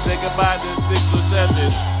 I say goodbye to 6 or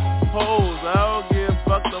 7 hoes. I don't get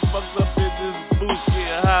fucked up in this booth.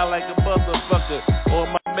 Get high like a motherfucker.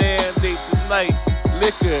 On my mandate tonight.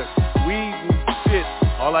 Liquor, weed and shit.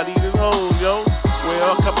 All I need is hoes, yo.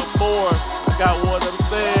 Well, a couple more. I got one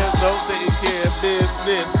upstairs. Don't taking care of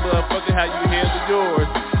business. Motherfucker, how you handle yours.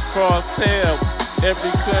 Cross tab.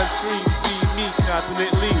 Every country see me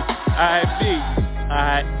continentally.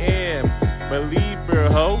 I am believer,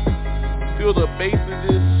 ho. Feel the bass in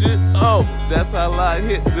this shit. Oh, that's how I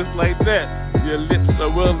hit just like that. Your lips are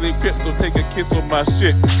well equipped, so take a kiss on my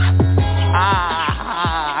shit.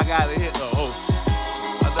 I got a hit. Oh,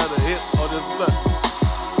 another hit on this blunt.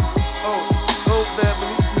 Oh,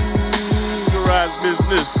 family. Garage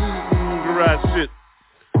business. Garage shit.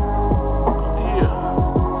 Yeah.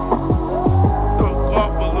 Don't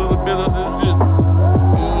cough a little bit of this shit.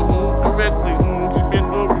 Correctly. You been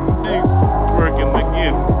over the thing. Working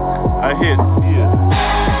again. I hit. Yeah.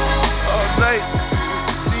 All night.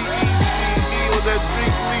 C-E-C-E on that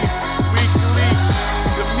drink leaf. Weekly.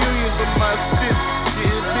 The millions of my shit.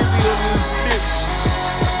 Getting busy on this bitch.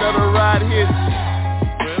 hit.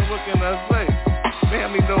 Well, what can I say?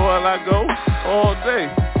 Family know how I go all day.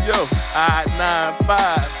 Yo, I-95.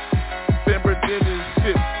 Pemberton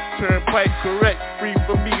shit. Turnpike correct. Free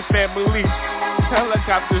for me, family.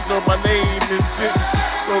 Helicopters know my name and shit.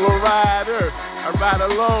 Solo rider. I ride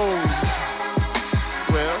alone.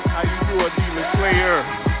 Well, how you do a demon slayer?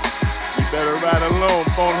 You better ride alone.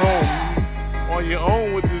 Phone home. On your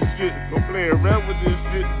own with this shit. Don't play around with this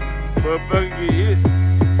shit. Motherfucker get hit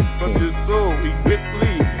from this soul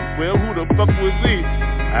quickly. Well, who the fuck was he?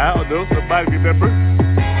 I don't know. Somebody remember?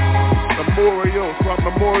 Memorial. What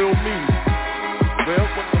memorial means? Well,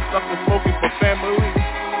 what the fuck is smoking for family?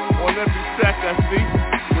 On every track I see.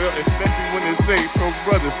 Well, especially when they say pro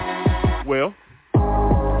brothers. Well,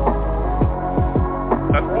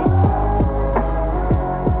 that's cool.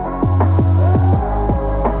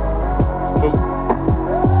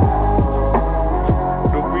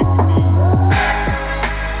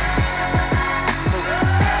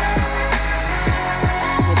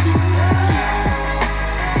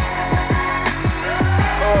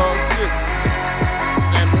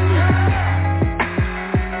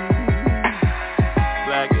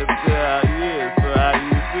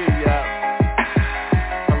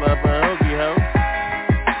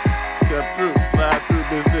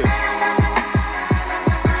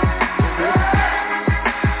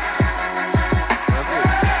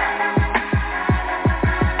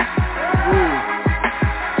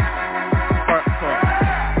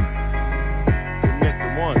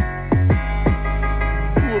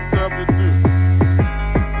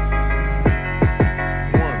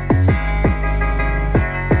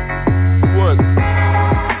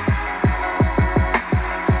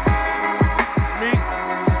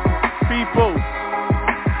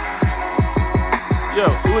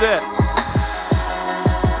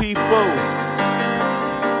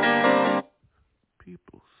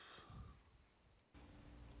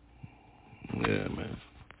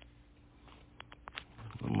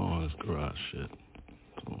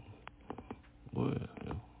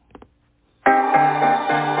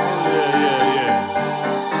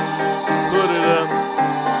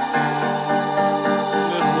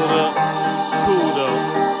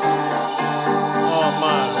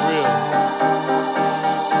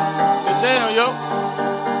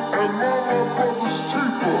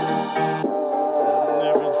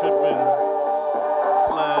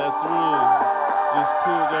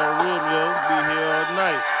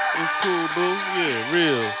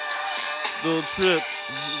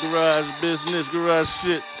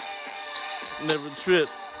 Shit, never trip.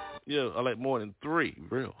 Yo, I like more than 3,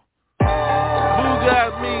 real. Blue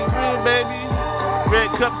got me, real baby. Red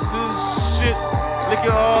cups and shit,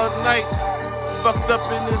 liquor all night. Fucked up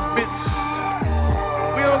in this bitch.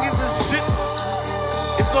 We don't give a shit.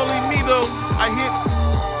 It's only me though. I hit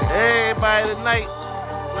everybody tonight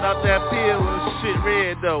without that pill and shit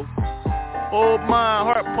red though. Old mind,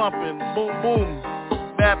 heart pumping, boom boom.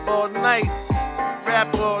 Rap all night,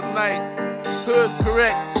 rap all night. Hood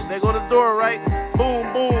correct, they go to the door right, boom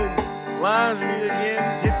boom, laundry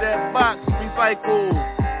again, get that box, recycle,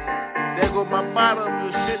 there go my bottom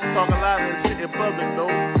and shit, talk a lot of shit in public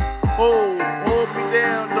though, hold me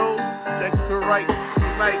down though, that's correct,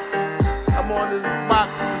 tonight, I'm on this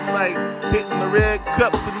box tonight, hitting the red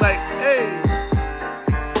cup tonight, hey,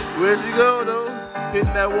 where'd you go though,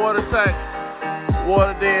 hitting that water tight,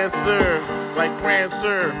 water dancer, like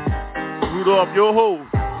Prancer, Rudolph your hoe,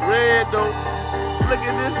 red though. Look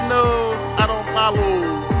at this nose, I don't follow.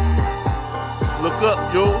 Look up,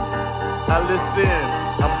 yo, I listen,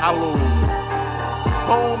 I'm hollow.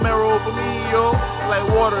 Bone marrow for me, yo, like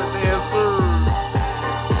water dancer.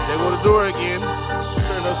 There go the door again,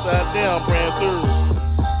 turn upside down, Prancer.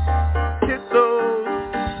 Hit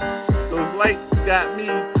those lights got me.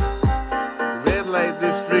 Red light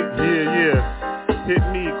district, yeah. Hit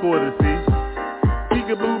me, courtesy.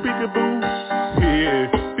 Peekaboo, peekaboo, yeah,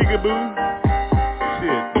 peekaboo.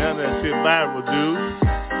 Now that shit viral, dude.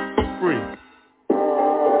 Free.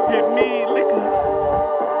 Hit me, liquor.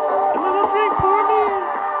 A little drink for me.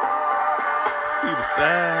 See the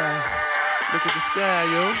sky. Look at the sky,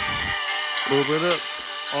 yo. Open up.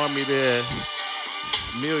 Army there.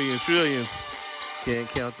 Millions, trillions. Can't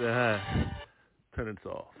count that high. Turn it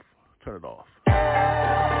off. Turn it off.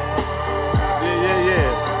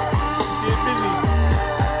 Yeah. Get busy.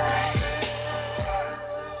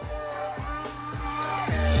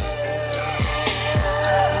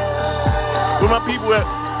 Where my people at?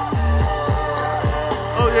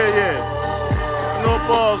 Oh, yeah. No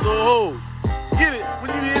balls, no holes. Get it. When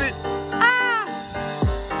you hit it,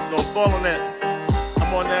 don't fall on that.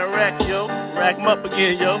 I'm on that rack, yo. Rack 'em up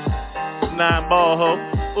again, yo. 9 ball, ho.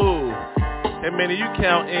 Ooh. Hey, man, you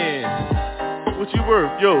count in. What you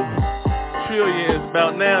worth, yo? Trillions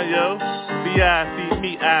about now, yo. B.I.C.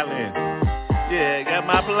 Meat Island. Yeah, got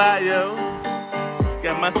my plot, yo.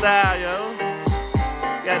 Got my style, yo.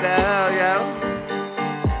 Got that hell, yo.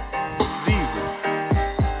 Jesus.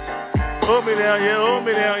 Hold me down, yeah. Hold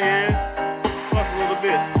me down, yeah. Fuck a little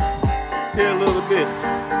bit. Here a little bit.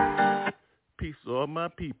 Peace to all my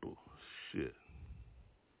people. Shit.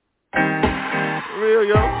 For real,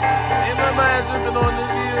 yo. Ain't my mind dripping on this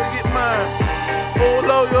here. Get mine. Oh,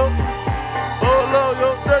 low, yo. Oh, low, yo.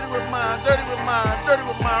 Dirty with mine. Dirty with mine. Dirty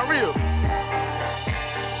with mine. Real.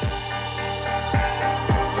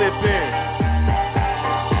 Slip in.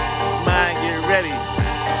 Mind, get ready.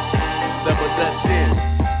 Double Dutch in.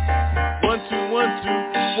 1, 2, 1,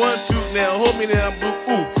 2, 1, 2. Now hold me down, boo.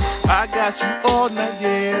 Ooh. I got you all night,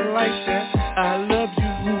 yeah, like that. I love you.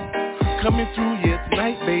 Ooh. Coming through, yeah,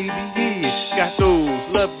 tonight, baby, yeah. Got those,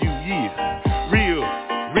 love you, yeah. Real,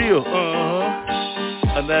 real,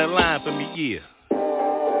 Another line for me, yeah.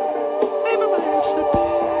 Ain't nobody tripping.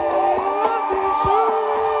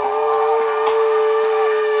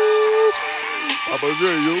 Papa J,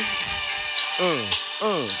 yo.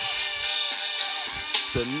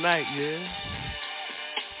 Tonight, yeah.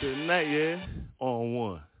 Tonight, yeah. On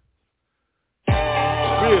one.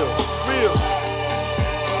 Real, real.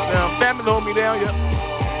 Now family hold me down, yeah.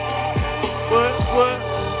 What?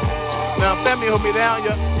 Now family hold me down,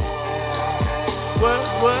 yeah.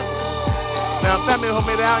 What? Now family hold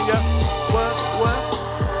me down, yeah. What?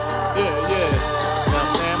 Yeah. Now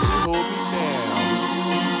family hold me down.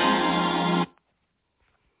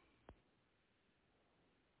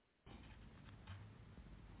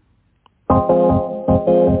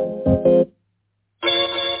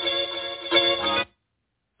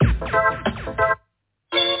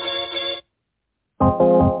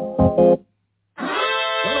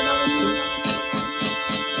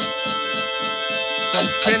 From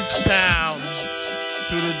Princetown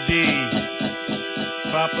to the D,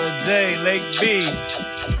 Papa J, Lake B.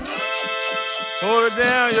 Hold it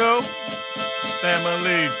down, yo.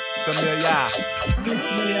 Family, familia.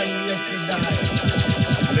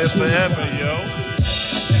 Live forever, yo.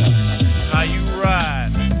 How you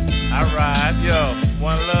ride? I ride, yo.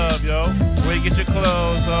 One love, yo. Where you get your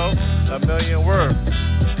clothes, ho? $1 million worth,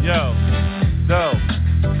 yo. Dope.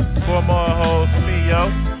 4 more hoes for me, yo.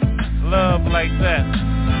 Love like that.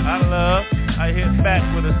 I hit back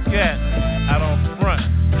with a scat. I don't front.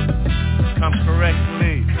 Come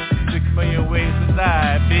correctly. 6 million ways to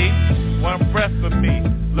die, B. One breath for me.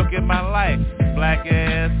 Look at my life. Black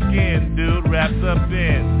ass skin, dude, wrapped up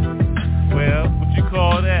in. Well, what you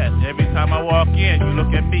call that? Every time I walk in, you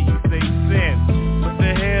look at me, you say sin. What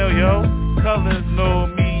the hell, yo? Colors know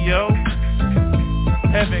me, yo.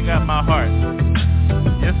 Heaven got my heart.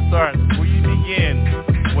 Just start where you begin.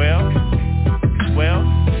 Well,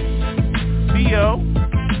 B.O.,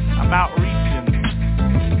 I'm outreaching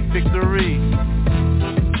victory.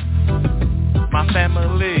 My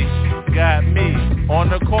family got me on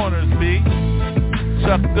the corners, B.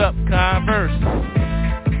 Chucked up Converse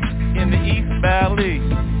in the East Valley.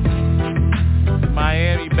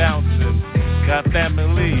 Miami bouncing, got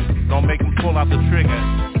family, don't make them pull out the trigger.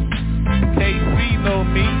 KC know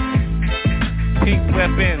me, pink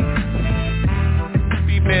weapons.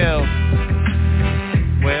 Females,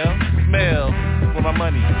 well, smells for my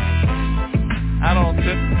money. I don't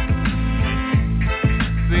tip.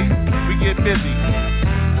 See, we get busy.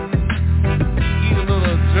 Eat a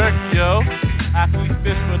little jerk, yo. I feed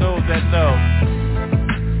fish for those that know.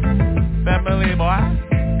 Family, boy.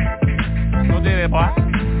 Go get it, boy.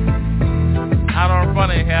 I don't run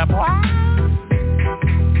in here, boy.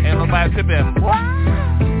 Ain't nobody tipping, boy.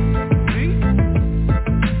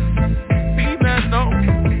 No,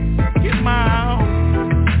 get my own.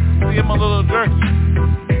 See, I'm a little jerky.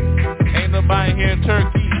 Ain't nobody here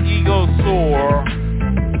turkey, ego sore.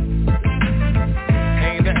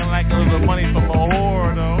 Ain't nothing like a little money from a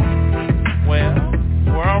whore, though. Well,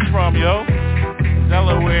 where I'm from, yo.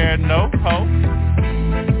 Delaware, no, ho.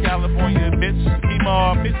 California, bitch.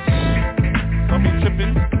 Emo, bitch. Don't be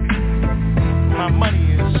tripping. My money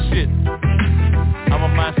is shit. I'm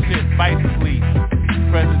on my shit, vice fleet.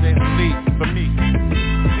 President Lee, for me.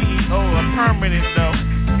 CEO, a permanent though.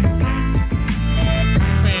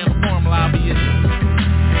 Transform lobbyist.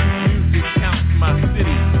 Music counts my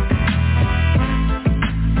city.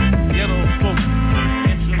 Ghetto folks,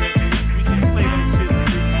 instrument elite. We can play them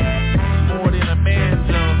shit more than a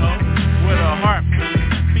banjo, ho. With a harp,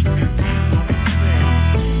 speak this music.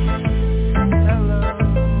 Hello,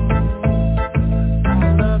 I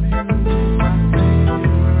love you, my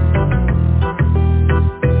savior.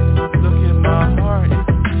 Look at my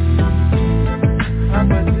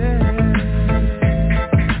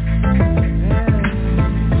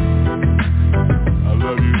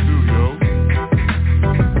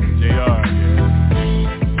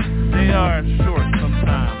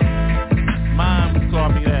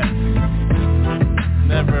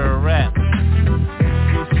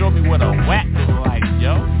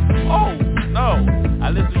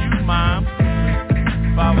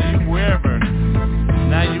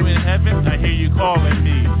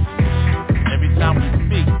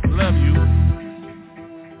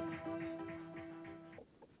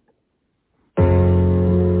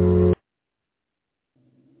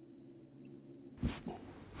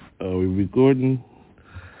recording.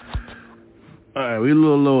 All right, we a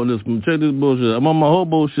little low on this one. Check this bullshit. I'm on my whole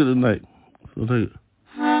bullshit tonight. So take it.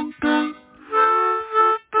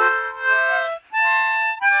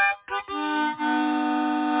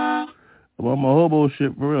 I'm on my whole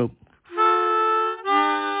bullshit for real.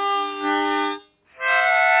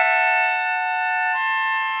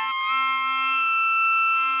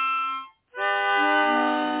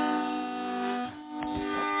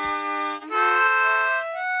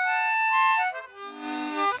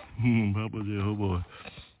 Papa J, oh boy.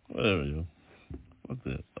 There we go. What's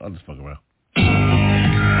that? I'll just fuck around.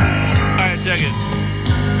 Alright, check it.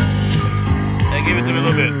 Hey, give it to me a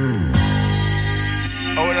little bit.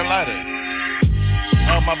 Oh, with a lighter.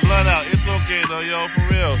 Oh, my blunt out. It's okay though, yo, for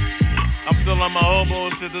real. I'm still on my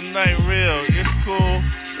hobo shit tonight, real. It's cool.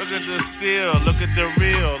 Look at the steel. Look at the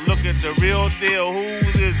real. Look at the real deal.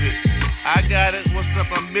 Whose is it? I got it. What's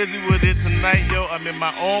up? I'm busy with it tonight, yo. I'm in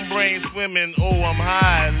my own brain swimming. Oh, I'm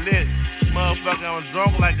high and lit. Motherfucker, I'm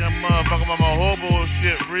drunk like a motherfucker. I'm on my hobo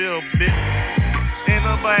shit, real bitch. Ain't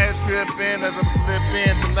nobody tripping as I'm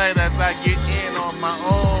slipping tonight as I get in on my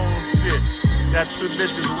own shit. Got two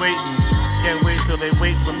bitches waiting. Can't wait till they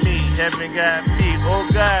wait for me. Heaven got me. Oh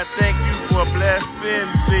God, thank you for a blessing.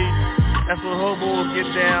 See, that's what hobos get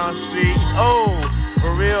down. See, oh,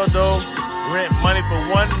 for real though. Rent money for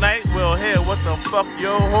one night? Well, hell, what the fuck,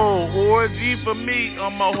 yo ho? Orgy for me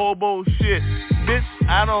on my hobo shit. Bitch,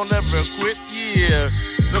 I don't ever quit, yeah.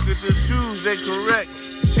 Look at the shoes, they correct.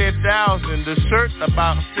 10,000, the shirt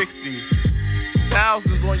about 60.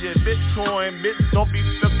 Thousands on your Bitcoin, bitch. Don't be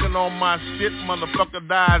fucking on my shit, motherfucker.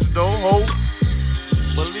 Dies though, ho.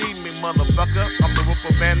 Believe me, motherfucker. I'm the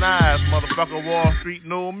Ripper Van Nuys, motherfucker. Wall Street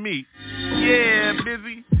know me. Yeah,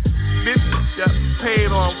 busy. Bitch got paid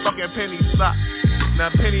on fucking penny stock. Now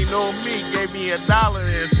Penny know me, gave me $1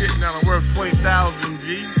 and shit. Now I'm worth 20,000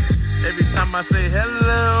 G. Every time I say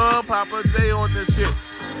hello, Papa J on this shit.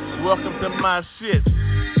 Welcome to my shit.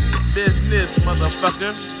 Business,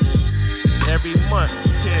 motherfucker. Every month,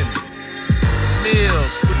 10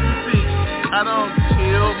 meals. What you see? I don't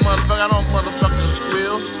chill, motherfucker. I don't motherfucking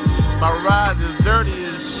squeal. My ride is dirty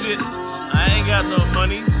as shit. I ain't got no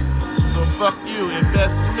money. So fuck you,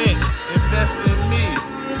 investment, invest in me.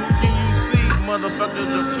 Who can you see, motherfucker,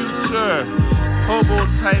 the future? Hobo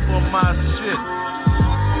type on my shit.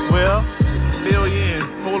 Well,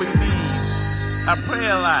 billions, holy needs. I pray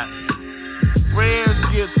a lot. Prayers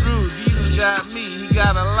get through. Jesus got me, he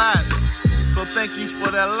got a lot. So thank you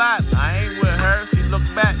for that lot. I ain't with her, she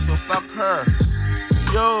looked back, so fuck her.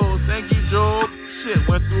 Yo, thank you, Job. Shit,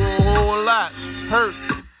 went through a whole lot. Hurt.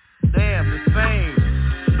 Damn, the same.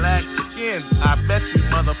 Black skin, I bet you,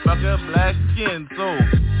 motherfucker, black skin. So,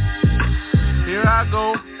 here I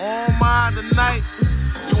go, on mine tonight.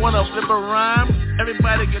 You wanna flip a rhyme?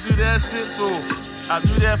 Everybody can do that shit, so I'll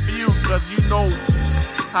do that for you, cause you know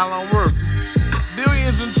how I work.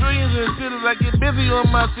 Billions and trillions and shit as I get busy on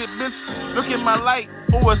my shit, bitch. Look at my light,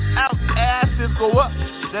 oh, it's out, asses go up,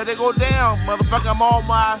 then they go down, motherfucker, I'm on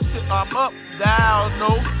my shit, I'm up, down,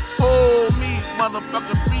 no, hold me,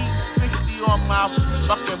 motherfucker, 360 on my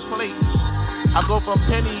fucking plate. I go from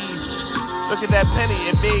pennies, look at that penny,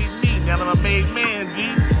 it made me, now I'm a made man, G.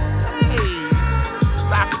 Hey,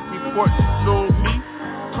 stock report showed me,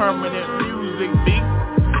 permanent music beat,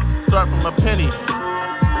 start from a penny,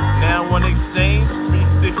 now one exchange,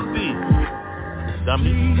 360,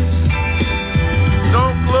 dummy.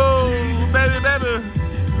 Don't close, baby, baby,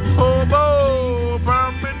 hobo,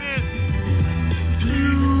 permanent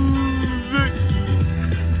music.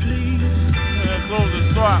 Close the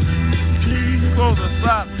shop, close the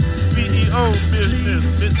shop, CEO business,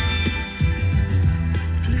 bitch.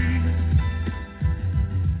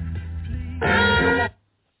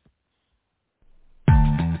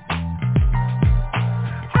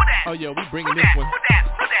 Oh yeah, we bringing this one.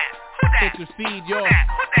 Intercede, y'all.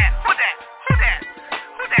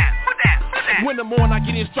 When the morning I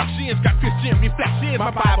get instructions, got Christian reflections.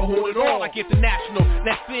 My Bible hold it all. I get the national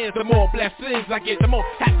lessons. The more blessings I get, the more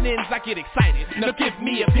happenings I get excited. Now give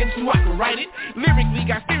me a pen so I can write it. Lyrically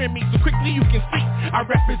got steering me so quickly you can see. I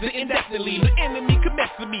represent indefinitely. The enemy could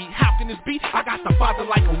mess with me. How can this be? I got the Father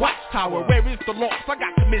like a watchtower. Where is the loss? I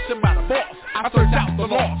got commissioned by the boss. I search out the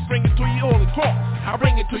loss, bring it to you all across. I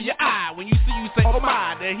bring it to your eye. When you see, you say, oh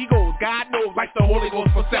my, there he goes. God knows like the Holy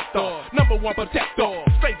Ghost protector. Number one protector.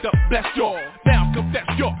 Straight up bless y'all. Now confess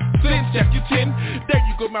your sins, check your chin. There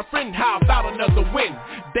you go, my friend. How about another win?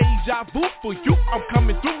 Deja vu for you. I'm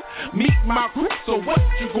coming through. Meet my crew. So what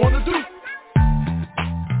you gonna do?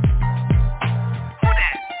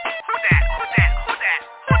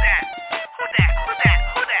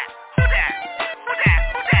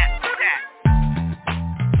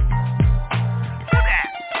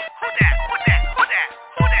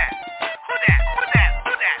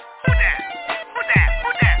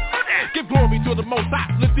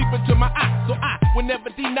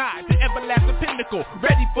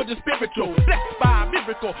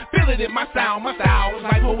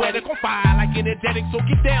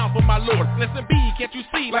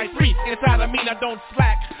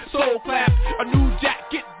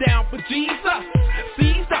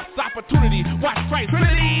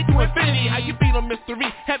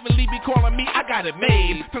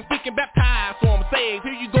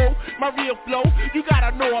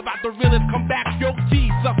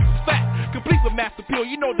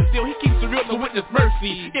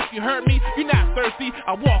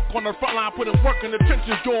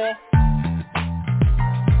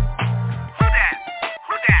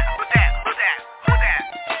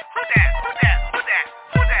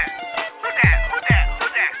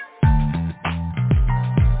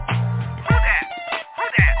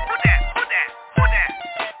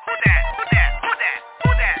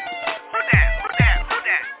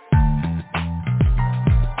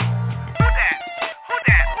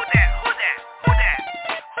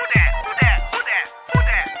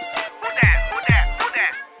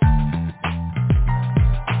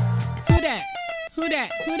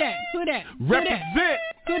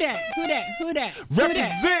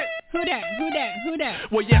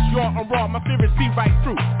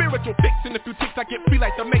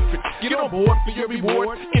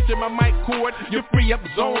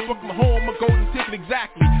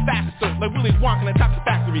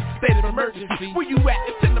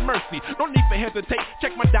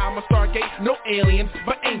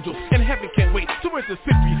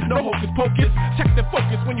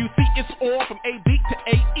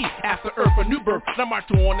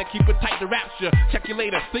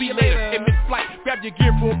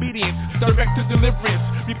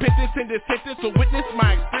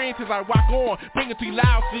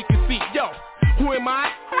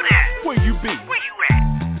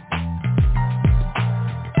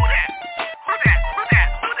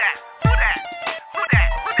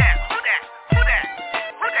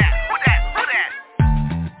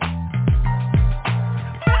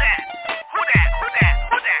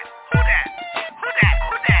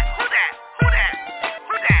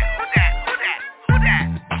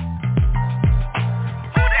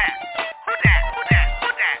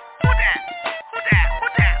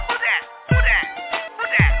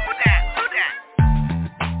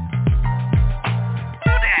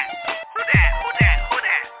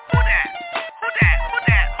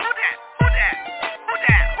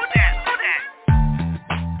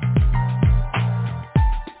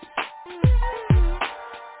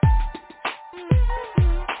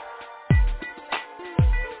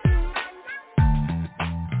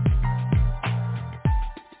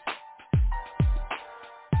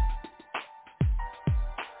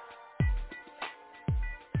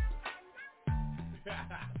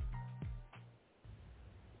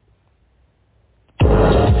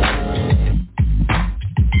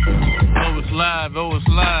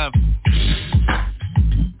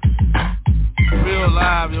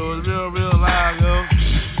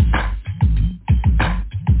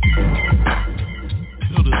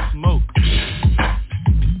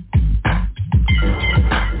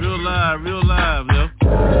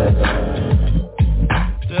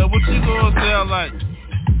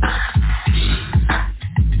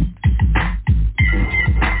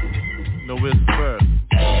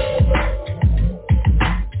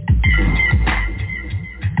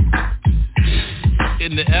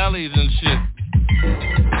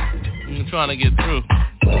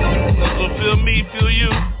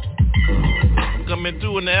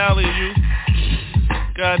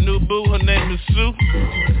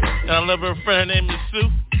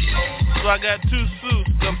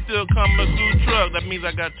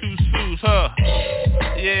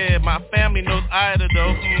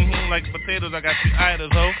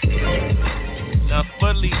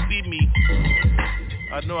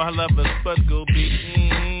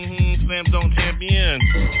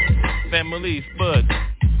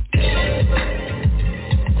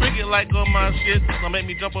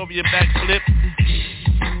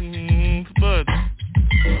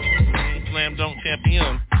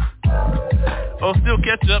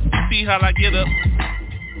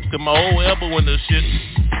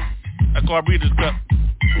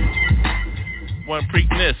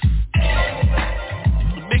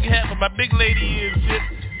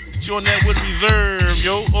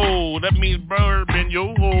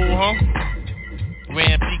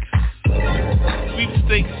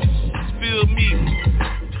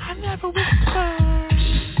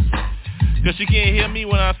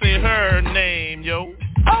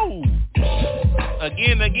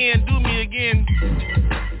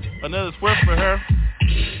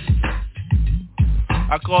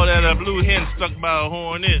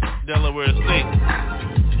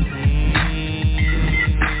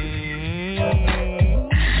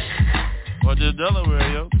 Delaware,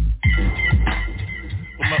 yo.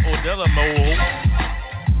 With my Odella mo.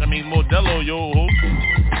 I mean Modelo, yo.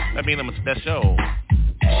 I mean I'm a special.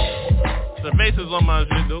 The bases on my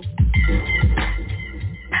shit, though.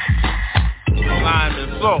 Lime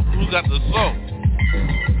and salt. Who got the salt?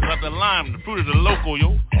 Who got the lime? The fruit of the local,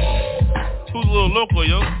 yo. Who's a little local,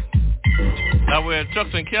 yo? I wear trucks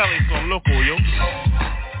in Cali, so I'm local, yo.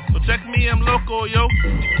 So check me, I'm local, yo.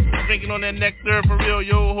 Drinking on that nectar for real,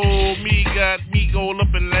 yo. Ho, me got me go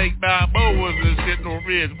looking like Balboas and shit, no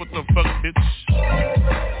ribs. What the fuck, bitch?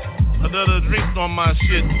 Another drink on my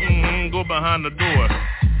shit. Go behind the door.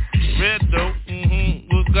 Red though.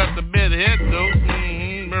 Who's got the bed head though?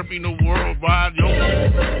 Murphy no worldwide, yo.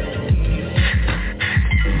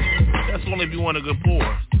 That's only if you want a good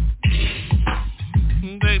pour.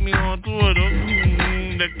 Take me on tour though.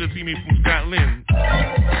 Like to see me from Scotland.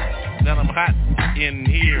 Now I'm hot in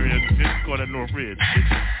here in this corner North Ridge,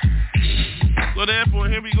 bitch. So therefore,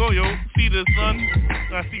 here we go, yo. See the sun.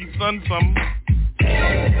 I see sun some.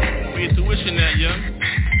 For intuition that, young.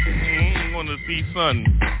 I'm gonna see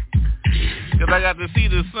sun. Cause I got to see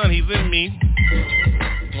the sun, he's in me.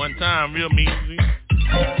 One time, real me.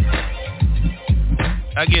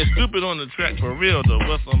 I get stupid on the track for real though,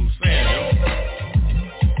 what's I'm saying, yo.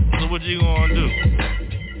 So what you gonna do?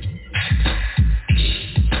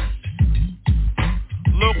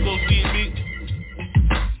 Local see me.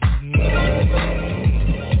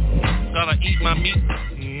 Gotta eat my meat.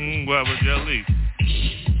 Guava jelly.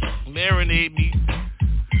 Marinate me.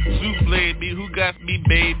 Souffle me. Who got me,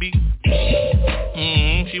 baby?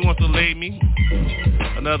 She wants to lay me.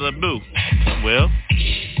 Another boo. Well,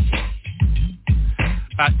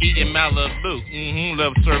 I eat in Malibu.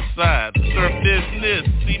 Love surf side. Surf business.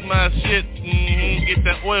 See my shit. Get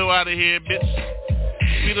that oil out of here, bitch.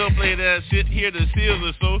 We don't play that shit. Hear the seals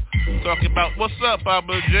or so. Talking about what's up,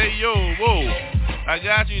 Papa J. Yo, whoa. I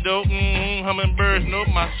got you though. Hummingbirds know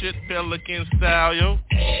my shit. Pelican style, yo.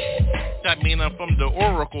 That mean I'm from the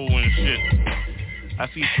Oracle and shit. I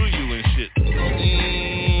see through you and shit.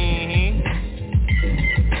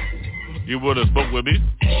 You would've spoke with me.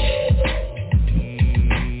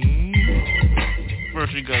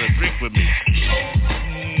 First you gotta drink with me.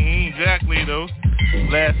 Exactly though.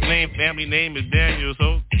 Last name, family name is Daniel,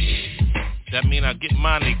 so that mean I get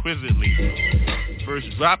mine exquisitely. First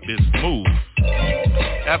drop is smooth.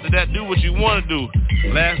 After that, do what you wanna do.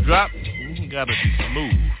 Last drop, gotta be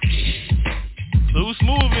smooth. So who's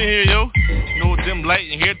smooth in here, yo? You know what them light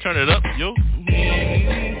in here, turn it up, yo.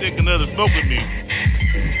 Take another smoke with me.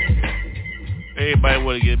 Everybody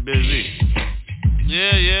wanna get busy.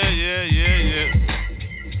 Yeah.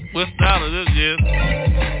 What style is this, yeah?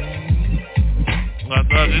 I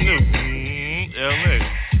thought you knew. LA.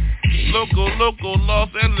 Local, Los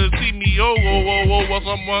Angeles, see me, yo, whoa, what's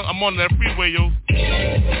up? I'm on that freeway, yo.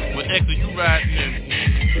 With extra, you riding in.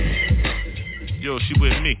 Yo, she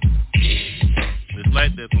with me. It's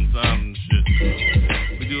like that sometimes and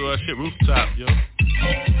shit. We do our shit rooftop, yo.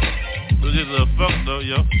 But it's a fuck though,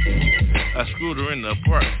 yo. I screwed her in the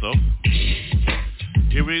park, so.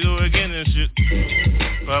 Here we go again and shit.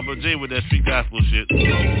 Papa J with that street gospel shit.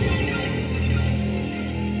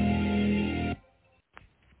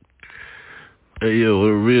 Hey yo,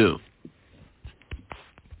 we're real.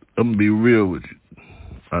 I'm gonna be real with you.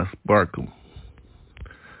 I spark 'em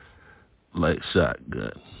like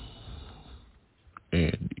shotgun.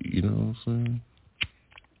 And you know what I'm saying?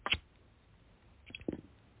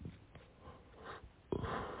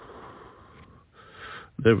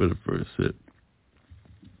 Never the first hit.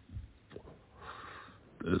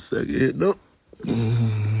 The second hit, nope.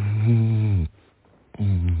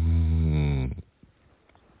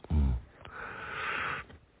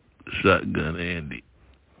 Shotgun Andy.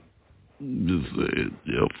 Just saying,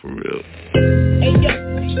 yo, for real.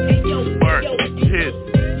 Spark hit.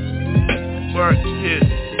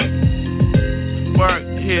 Spark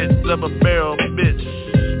hit, double barrel bitch.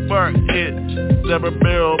 Spark hit, double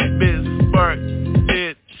barrel bitch. Spark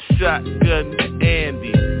hit, shotgun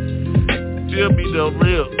Andy. Feel me though,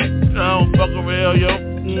 real. I don't fuck around, yo.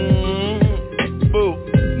 Boo.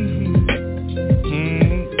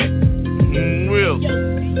 Real.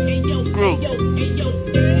 Crew.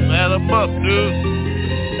 Add 'em up, dude.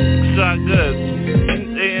 Shotgun.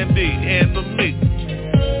 A&D, handle me.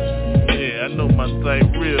 Yeah, I know my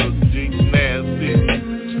type real, G, nasty.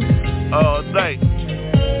 All night.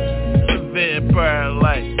 The vampire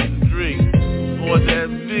light. Drink. Or that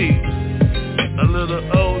V. A little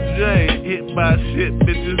OJ. Hit my shit,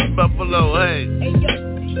 bitches, Buffalo, hey.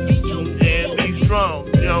 And be strong,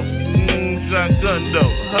 yo. Shotgun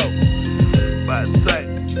though, ho. My type,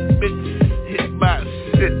 bitch, hit my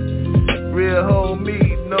shit. Real ho.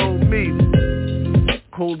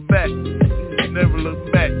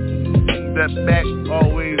 back,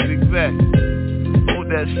 always exact. Hold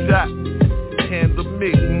that shot, handle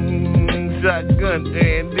me. Shotgun,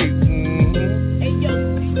 Andy.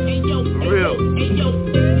 Real.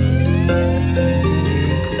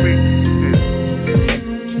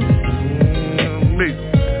 Me.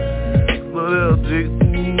 Little G.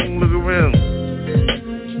 Look around.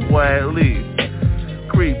 Quietly.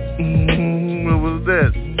 Creep. What was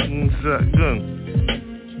that? Shotgun.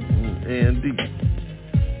 Andy.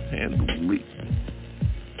 Handle me.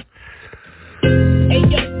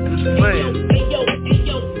 Just saying.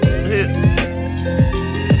 Hit.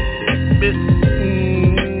 Bit.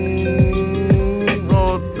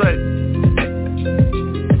 All tight.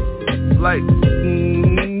 Light.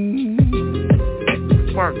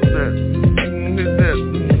 Spark that. Hit that.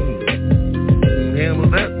 Handle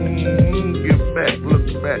that. Give back. Look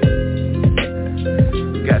back.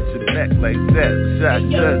 Got your back like that.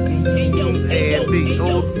 Shotgun. Andy.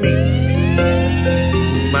 Old me.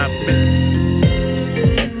 My bitch.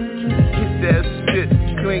 Hit that shit.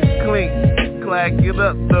 Clink, clink. Clack it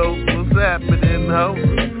up though. What's happening, ho?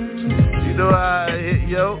 You know how I hit,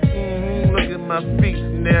 yo? Look at my feet,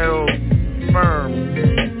 narrow, firm.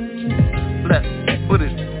 Left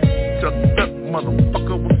footed, chucked up,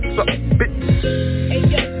 motherfucker. What's up, bitch?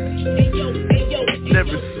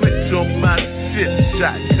 Never switch on my shit.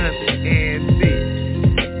 Shotgun Andy.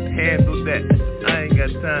 Handle that. I ain't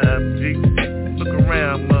got time, G. Look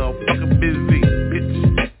around, motherfucker, busy, bitch.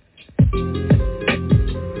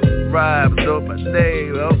 Rhymes on my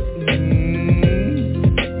name, oh.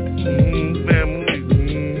 Family,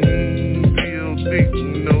 POD,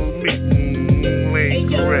 know me, ain't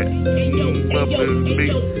correct. Public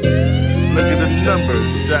beat. Look at the numbers,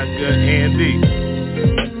 Shotgun Andy.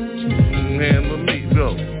 Handle me, go.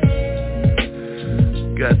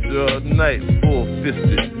 Got you all night,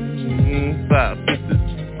 four-fisted. Five-fisted,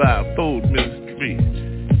 five-fold ministry.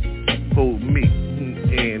 Hold me,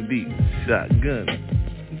 Andy, shotgun.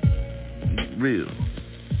 Real.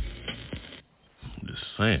 I'm just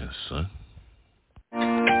saying, son.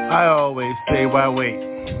 I always say, why wait?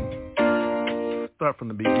 Start from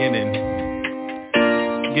the beginning.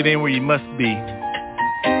 Get in where you must be.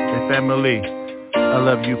 Hey, family, I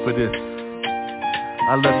love you for this.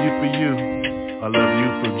 I love you for you. I love you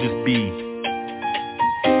for just be.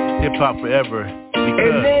 Hip-hop forever.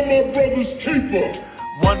 Because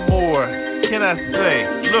one more, can I say,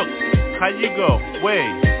 look, how you go?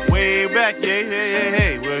 Way back,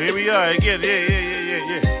 hey. Well, here we are again,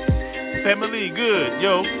 yeah. Family, good,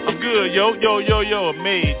 yo. I'm good, yo. I'm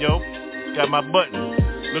made, yo. Got my button.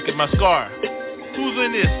 Look at my scar. Who's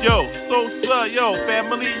in this, yo? So, yo.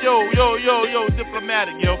 Family, yo.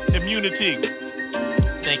 Diplomatic, yo. Immunity.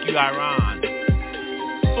 Thank you, Iran.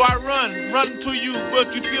 So I run to you,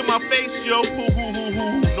 but you feel my face, yo. Hoo.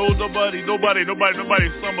 No, nobody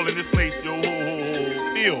stumble in this place, yo.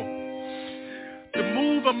 Feel. The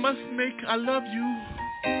move I must make, I love you.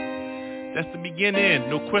 That's the beginning,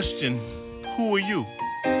 no question. Who are you?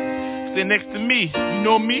 Stay next to me, you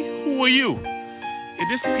know me, who are you? If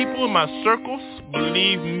there's people in my circles,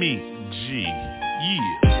 believe me, G,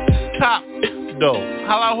 yeah. Top, though,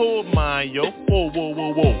 how I hold mine, yo, whoa.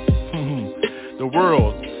 The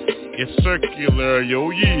world is circular, yo,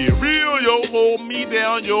 yeah. Real, yo, hold me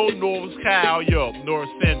down, yo, North Cal, yo, North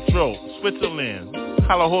Central, Switzerland.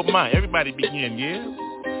 How I hold mine, everybody begin, yeah?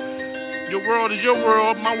 Your world is your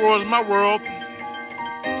world, my world is my world.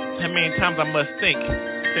 How many times I must think,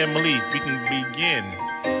 family, we can begin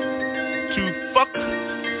to fuck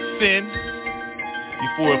sin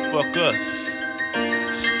before it fuck us.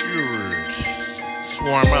 Scourge,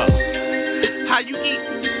 swarm up. How you eat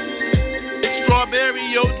strawberry,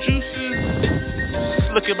 yo, juices?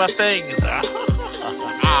 Look at my fingers.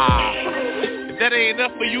 If that ain't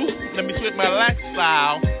enough for you, let me switch my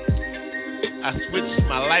lifestyle. I switched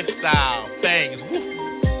my lifestyle. Things.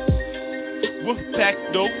 Woof pack,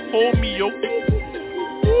 though. Hold me, yo.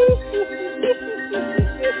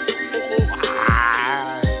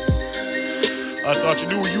 I thought you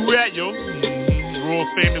knew where you at, yo. World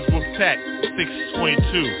famous Wolf Pack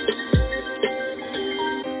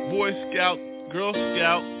 622. Boy Scout, Girl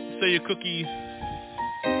Scout, say your cookies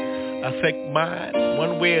affect mine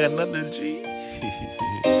one way or another, G.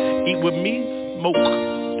 Eat with me, smoke,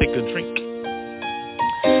 take a drink.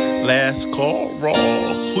 Last call, raw.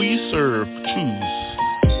 Who you serve? Choose.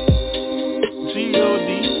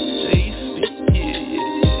 G-O-D-J-C.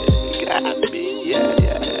 Yeah. Got me.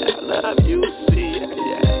 Yeah. I love you. See.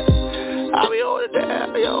 Yeah. I'll be on it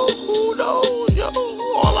down, yo. Who knows, yo?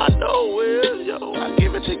 All I know is, yo, I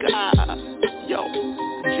give it to God. Yo.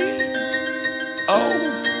 G-O-D-J-C.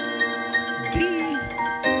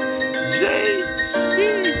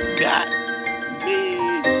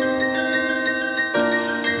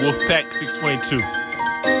 Wolfpack 622.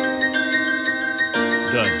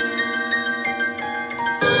 Done.